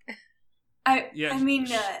joke.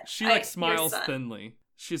 She smiles thinly.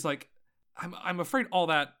 She's like, I'm afraid all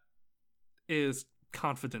that is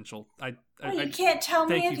confidential. You can't tell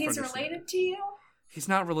me if he's related to you? He's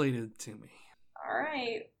not related to me. All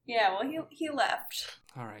right. Yeah, well, he left.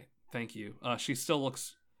 All right. Thank you. She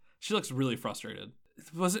looks really frustrated.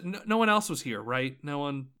 Was it no one else was here, right? No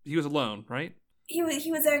one. He was alone, right? He was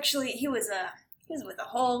with a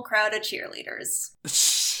whole crowd of cheerleaders.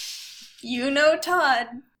 You know Todd.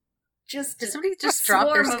 Did somebody just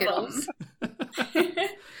drop their Skittles?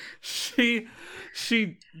 She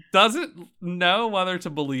doesn't know whether to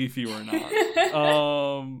believe you or not.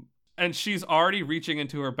 And she's already reaching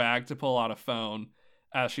into her bag to pull out a phone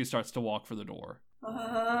as she starts to walk for the door.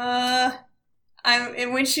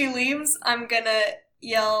 And when she leaves, I'm gonna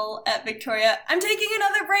yell at Victoria, "I'm taking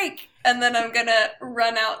another break!" And then I'm gonna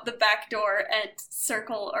run out the back door and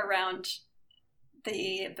circle around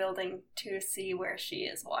the building to see where she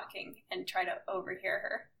is walking and try to overhear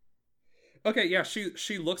her. Okay, yeah,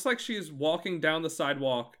 she looks like she's walking down the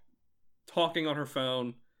sidewalk, talking on her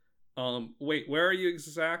phone. Wait, where are you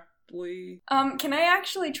exactly? Can I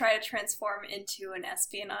actually try to transform into an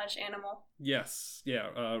espionage animal? Yes,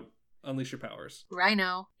 yeah, unleash your powers.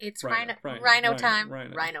 Rhino. It's Rhino time.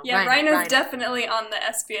 Rhino. Yeah, Rhino's definitely on the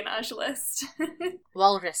espionage list.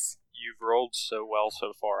 Walrus. You've rolled so well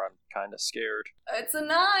so far, I'm kind of scared. It's a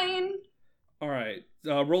 9. Alright,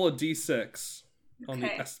 roll a d6 on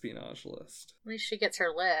the espionage list. At least she gets her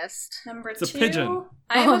list. Number it's 2. A pigeon.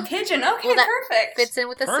 I am a pigeon. Okay, well, perfect. Fits in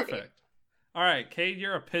with the city. Perfect. Alright, Cade,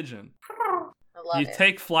 you're a pigeon. I love it. You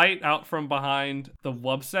take flight out from behind the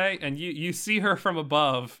Wubsay, and you see her from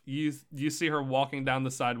above. You see her walking down the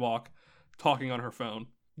sidewalk, talking on her phone,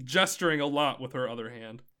 gesturing a lot with her other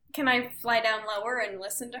hand. Can I fly down lower and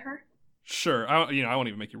listen to her? Sure. I won't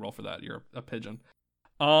even make you roll for that. You're a pigeon.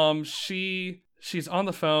 She's on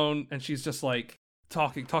the phone and she's just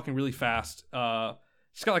talking really fast.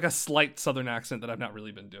 She's got a slight southern accent that I've not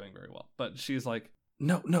really been doing very well. But she's like,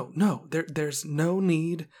 No. There's no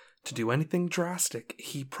need to do anything drastic.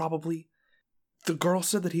 The girl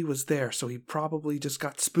said that he was there, so he probably just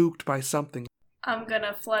got spooked by something. I'm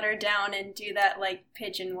gonna flutter down and do that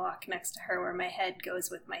pigeon walk next to her where my head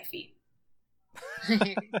goes with my feet.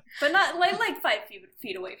 But not 5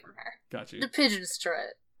 feet away from her. Got you. The pigeon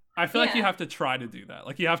strut. I feel like you have to try to do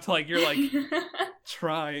that. You have to you're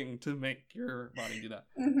trying to make your body do that.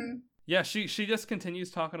 Mm-hmm. Yeah, she just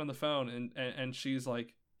continues talking on the phone, and she's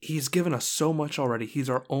like, he's given us so much already. He's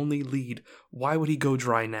our only lead. Why would he go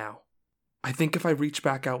dry now? I think if I reach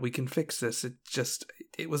back out, we can fix this.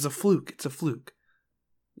 It was a fluke. It's a fluke.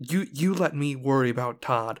 You let me worry about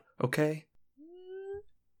Todd, okay?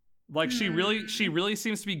 Like, she really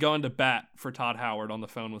seems to be going to bat for Todd Howard on the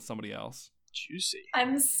phone with somebody else. Juicy.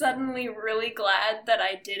 I'm suddenly really glad that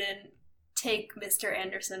I didn't take Mr.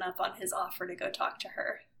 Anderson up on his offer to go talk to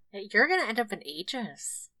her. You're gonna end up in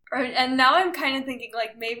Aegis. And now I'm kind of thinking,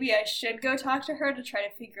 like, maybe I should go talk to her to try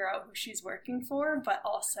to figure out who she's working for, but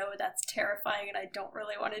also that's terrifying and I don't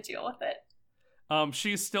really want to deal with it.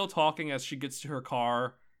 She's still talking as she gets to her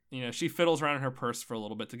car. You know, she fiddles around in her purse for a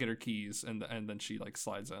little bit to get her keys, and then she, like,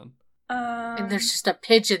 slides in. And there's just a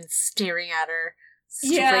pigeon staring at her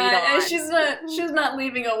straight yeah, on. She's not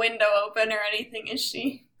leaving a window open or anything, is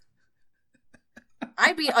she?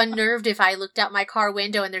 I'd be unnerved if I looked out my car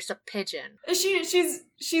window and there's a pigeon.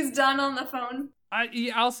 She's done on the phone.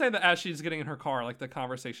 I'll say that as she's getting in her car, like, the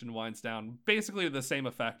conversation winds down. Basically the same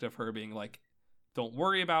effect of her being like, don't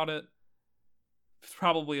worry about it. It's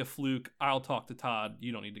probably a fluke. I'll talk to Todd.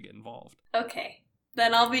 You don't need to get involved. Okay.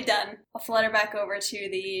 Then I'll be done. I'll flutter back over to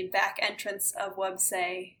the back entrance of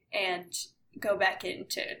Wubsay and go back in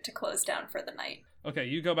to close down for the night. Okay,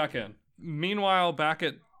 you go back in. Meanwhile, back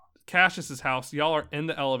at Cassius's house, y'all are in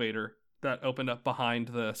the elevator that opened up behind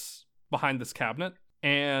this cabinet,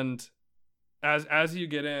 and as you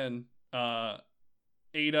get in,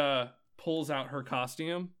 Ada pulls out her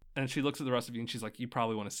costume and she looks at the rest of you and she's like, you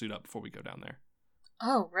probably want to suit up before we go down there.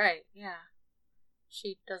 Oh, right, yeah.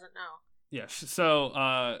 She doesn't know. Yeah,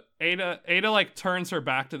 so Ada like turns her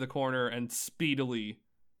back to the corner and speedily,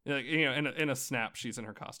 like, you know, in a snap, she's in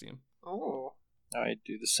her costume. Oh. I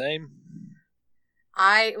do the same.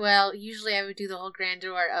 Usually I would do the whole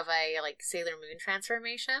grandeur of a, like, Sailor Moon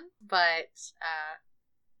transformation, but,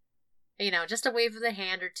 just a wave of the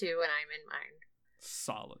hand or two and I'm in mine.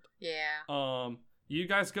 Solid. Yeah. You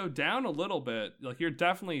guys go down a little bit, like, you're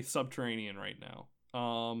definitely subterranean right now.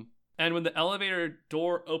 And when the elevator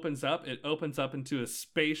door opens up, it opens up into a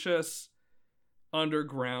spacious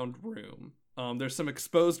underground room. There's some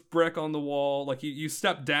exposed brick on the wall. Like, you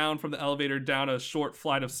step down from the elevator down a short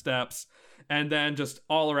flight of steps, and then just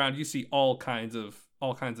all around you see all kinds of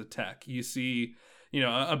tech. You see,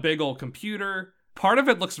 a big old computer. Part of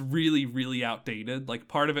it looks really, really outdated. Like,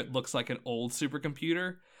 part of it looks like an old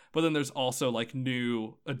supercomputer, but then there's also, like,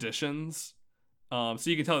 new additions. So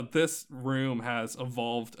you can tell that this room has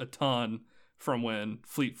evolved a ton from when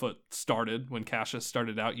Fleetfoot started, when Cassius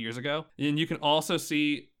started out years ago. And you can also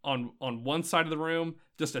see on one side of the room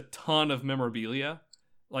just a ton of memorabilia,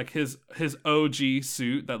 like his OG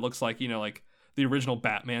suit that looks like, like the original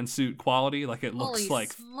Batman suit quality. Like, it looks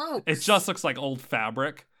it just looks like old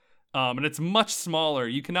fabric. And it's much smaller.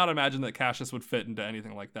 You cannot imagine that Cassius would fit into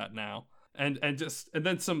anything like that now. And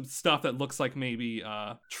then some stuff that looks like maybe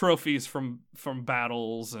trophies from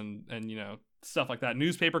battles and stuff like that,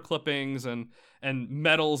 newspaper clippings and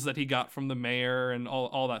medals that he got from the mayor and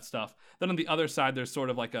all that stuff. Then on the other side, there's sort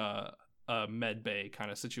of like a med bay kind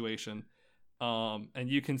of situation, and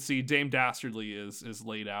you can see Dame Dastardly is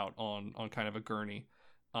laid out on kind of a gurney.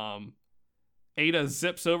 Ada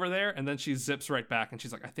zips over there and then she zips right back and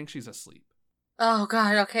she's like, I think she's asleep. Oh,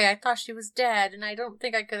 God, okay, I thought she was dead, and I don't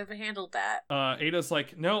think I could have handled that. Ada's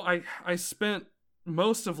like, no, I spent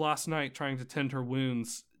most of last night trying to tend her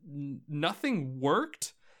wounds. Nothing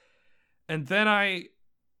worked. And then I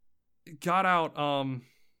got out,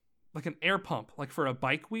 like an air pump, like for a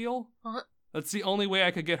bike wheel. What? That's the only way I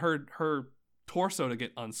could get her torso to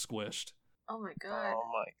get unsquished. Oh, my God. Oh,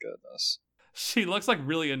 my goodness. She looks like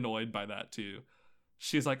really annoyed by that, too.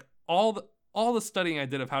 She's like, all the studying I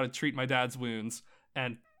did of how to treat my dad's wounds,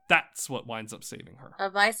 and that's what winds up saving her. A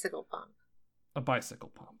bicycle pump. A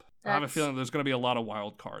bicycle pump. I have a feeling there's going to be a lot of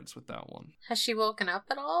wild cards with that one. Has she woken up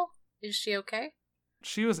at all? Is she okay?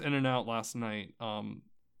 She was in and out last night.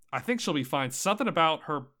 I think she'll be fine. Something about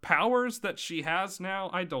her powers that she has now,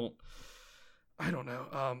 I don't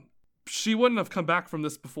know. She wouldn't have come back from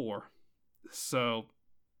this before. So,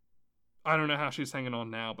 I don't know how she's hanging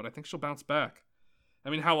on now, but I think she'll bounce back. I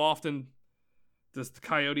mean, how often does the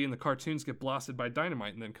coyote in the cartoons get blasted by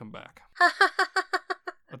dynamite and then come back?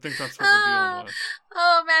 I think that's what we're dealing with.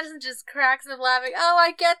 Oh, Madison just cracks up laughing. Oh,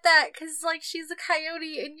 I get that, because, like, she's a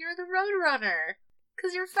coyote and you're the roadrunner.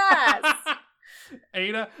 Because you're fast.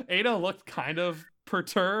 Ada looked kind of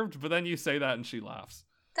perturbed, but then you say that and she laughs.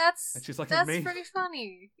 And she's like, that's pretty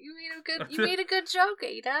funny. You made a good joke,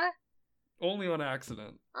 Ada. Only on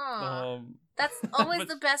accident. Oh, that's always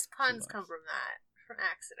the best puns come from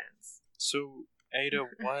accidents. So, Ada,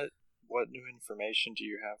 what what new information do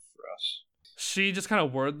you have for us? She just kind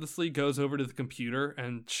of wordlessly goes over to the computer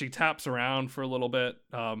and she taps around for a little bit,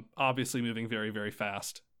 obviously moving very, very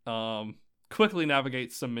fast. Quickly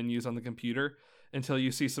navigates some menus on the computer until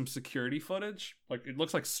you see some security footage. Like, it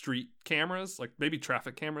looks like street cameras, like maybe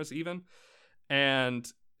traffic cameras even. And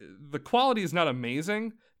the quality is not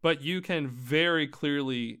amazing, but you can very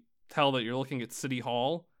clearly tell that you're looking at City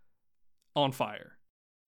Hall on fire.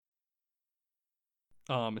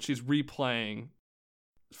 And she's replaying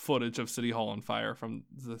footage of City Hall on fire from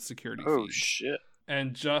the security feed. Oh, shit.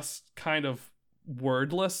 And just kind of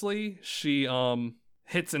wordlessly, she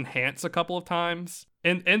hits enhance a couple of times.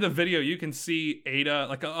 In the video, you can see Ada,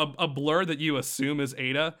 like a blur that you assume is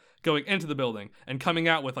Ada, going into the building and coming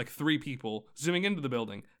out with like 3 people, zooming into the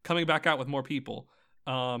building, coming back out with more people.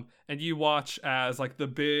 And you watch as like the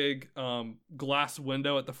big glass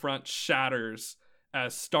window at the front shatters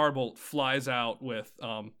as Starbolt flies out with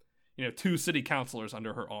 2 city councilors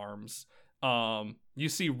under her arms. You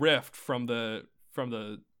see Rift from the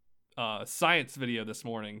science video this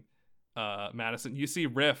morning, Madison. You see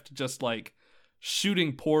Rift just like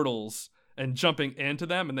shooting portals and jumping into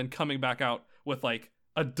them and then coming back out with like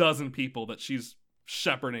a dozen people that she's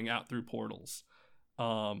shepherding out through portals.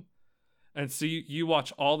 And so you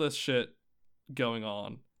watch all this shit going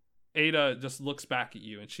on. Ada just looks back at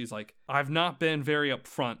you and she's like, I've not been very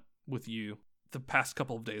upfront with you the past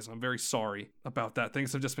couple of days. I'm very sorry about that.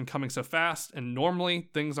 Things have just been coming so fast, and normally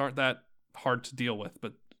things aren't that hard to deal with,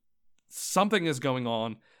 but something is going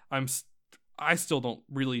on. I still don't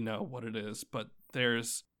really know what it is, but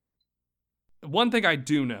there's one thing I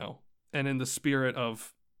do know, and in the spirit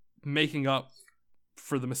of making up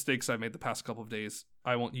for the mistakes I've made the past couple of days,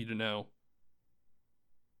 I want you to know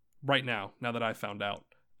right now that I found out.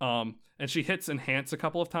 And she hits enhance a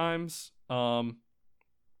couple of times. And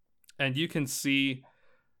you can see,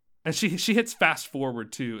 and she hits fast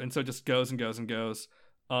forward too, and so it just goes and goes and goes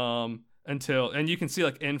until, and you can see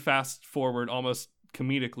like in fast forward, almost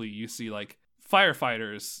comedically, you see like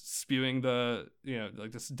firefighters spewing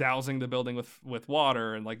like just dousing the building with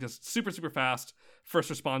water, and like just super, super fast first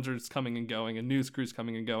responders coming and going and news crews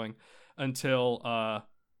coming and going until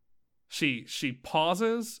she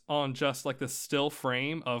pauses on just like this still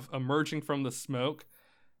frame of emerging from the smoke,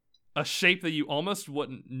 a shape that you almost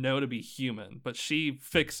wouldn't know to be human, but she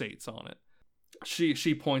fixates on it.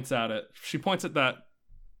 She points at it. She points at that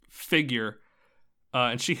figure,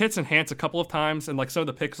 and she hits enhance a couple of times, and like some of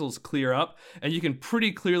the pixels clear up, and you can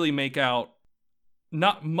pretty clearly make out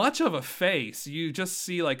not much of a face. You just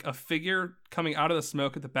see like a figure coming out of the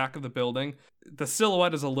smoke at the back of the building. The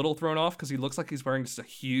silhouette is a little thrown off because he looks like he's wearing just a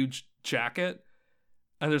huge jacket,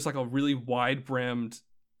 and there's like a really wide-brimmed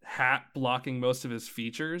hat blocking most of his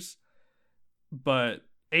features. But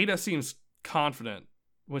Ada seems confident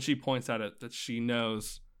when she points at it that she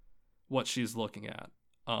knows what she's looking at.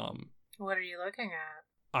 What are you looking at?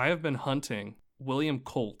 I have been hunting William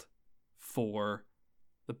Colt for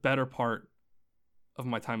the better part of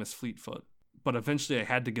my time as Fleetfoot, but eventually I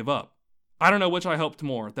had to give up. I don't know which I hoped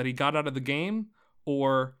more, that he got out of the game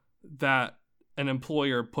or that an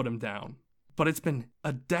employer put him down. But it's been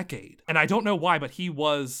a decade, and I don't know why, but he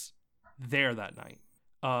was there that night.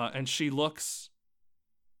 And she looks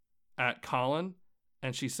at Colin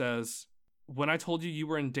and she says, when I told you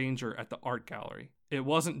were in danger at the art gallery, it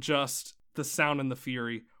wasn't just the Sound and the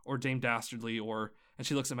Fury or Dame Dastardly and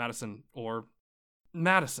she looks at Madison or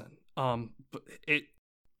Madison. But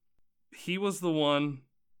he was the one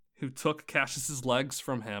who took Cassius's legs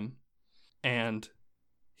from him, and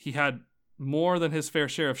he had more than his fair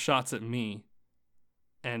share of shots at me.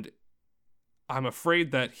 And I'm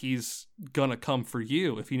afraid that he's gonna come for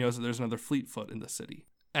you if he knows that there's another Fleetfoot in the city.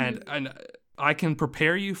 And I can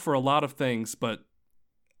prepare you for a lot of things, but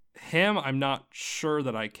him, I'm not sure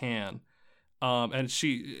that I can. And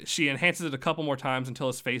she enhances it a couple more times until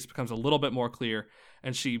his face becomes a little bit more clear,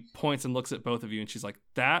 and she points and looks at both of you, and she's like,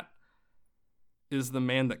 that is the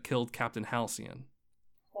man that killed Captain Halcyon.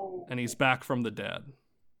 Oh. And he's back from the dead.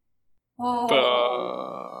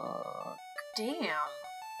 Oh. Damn.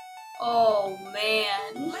 Oh,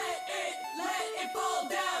 man.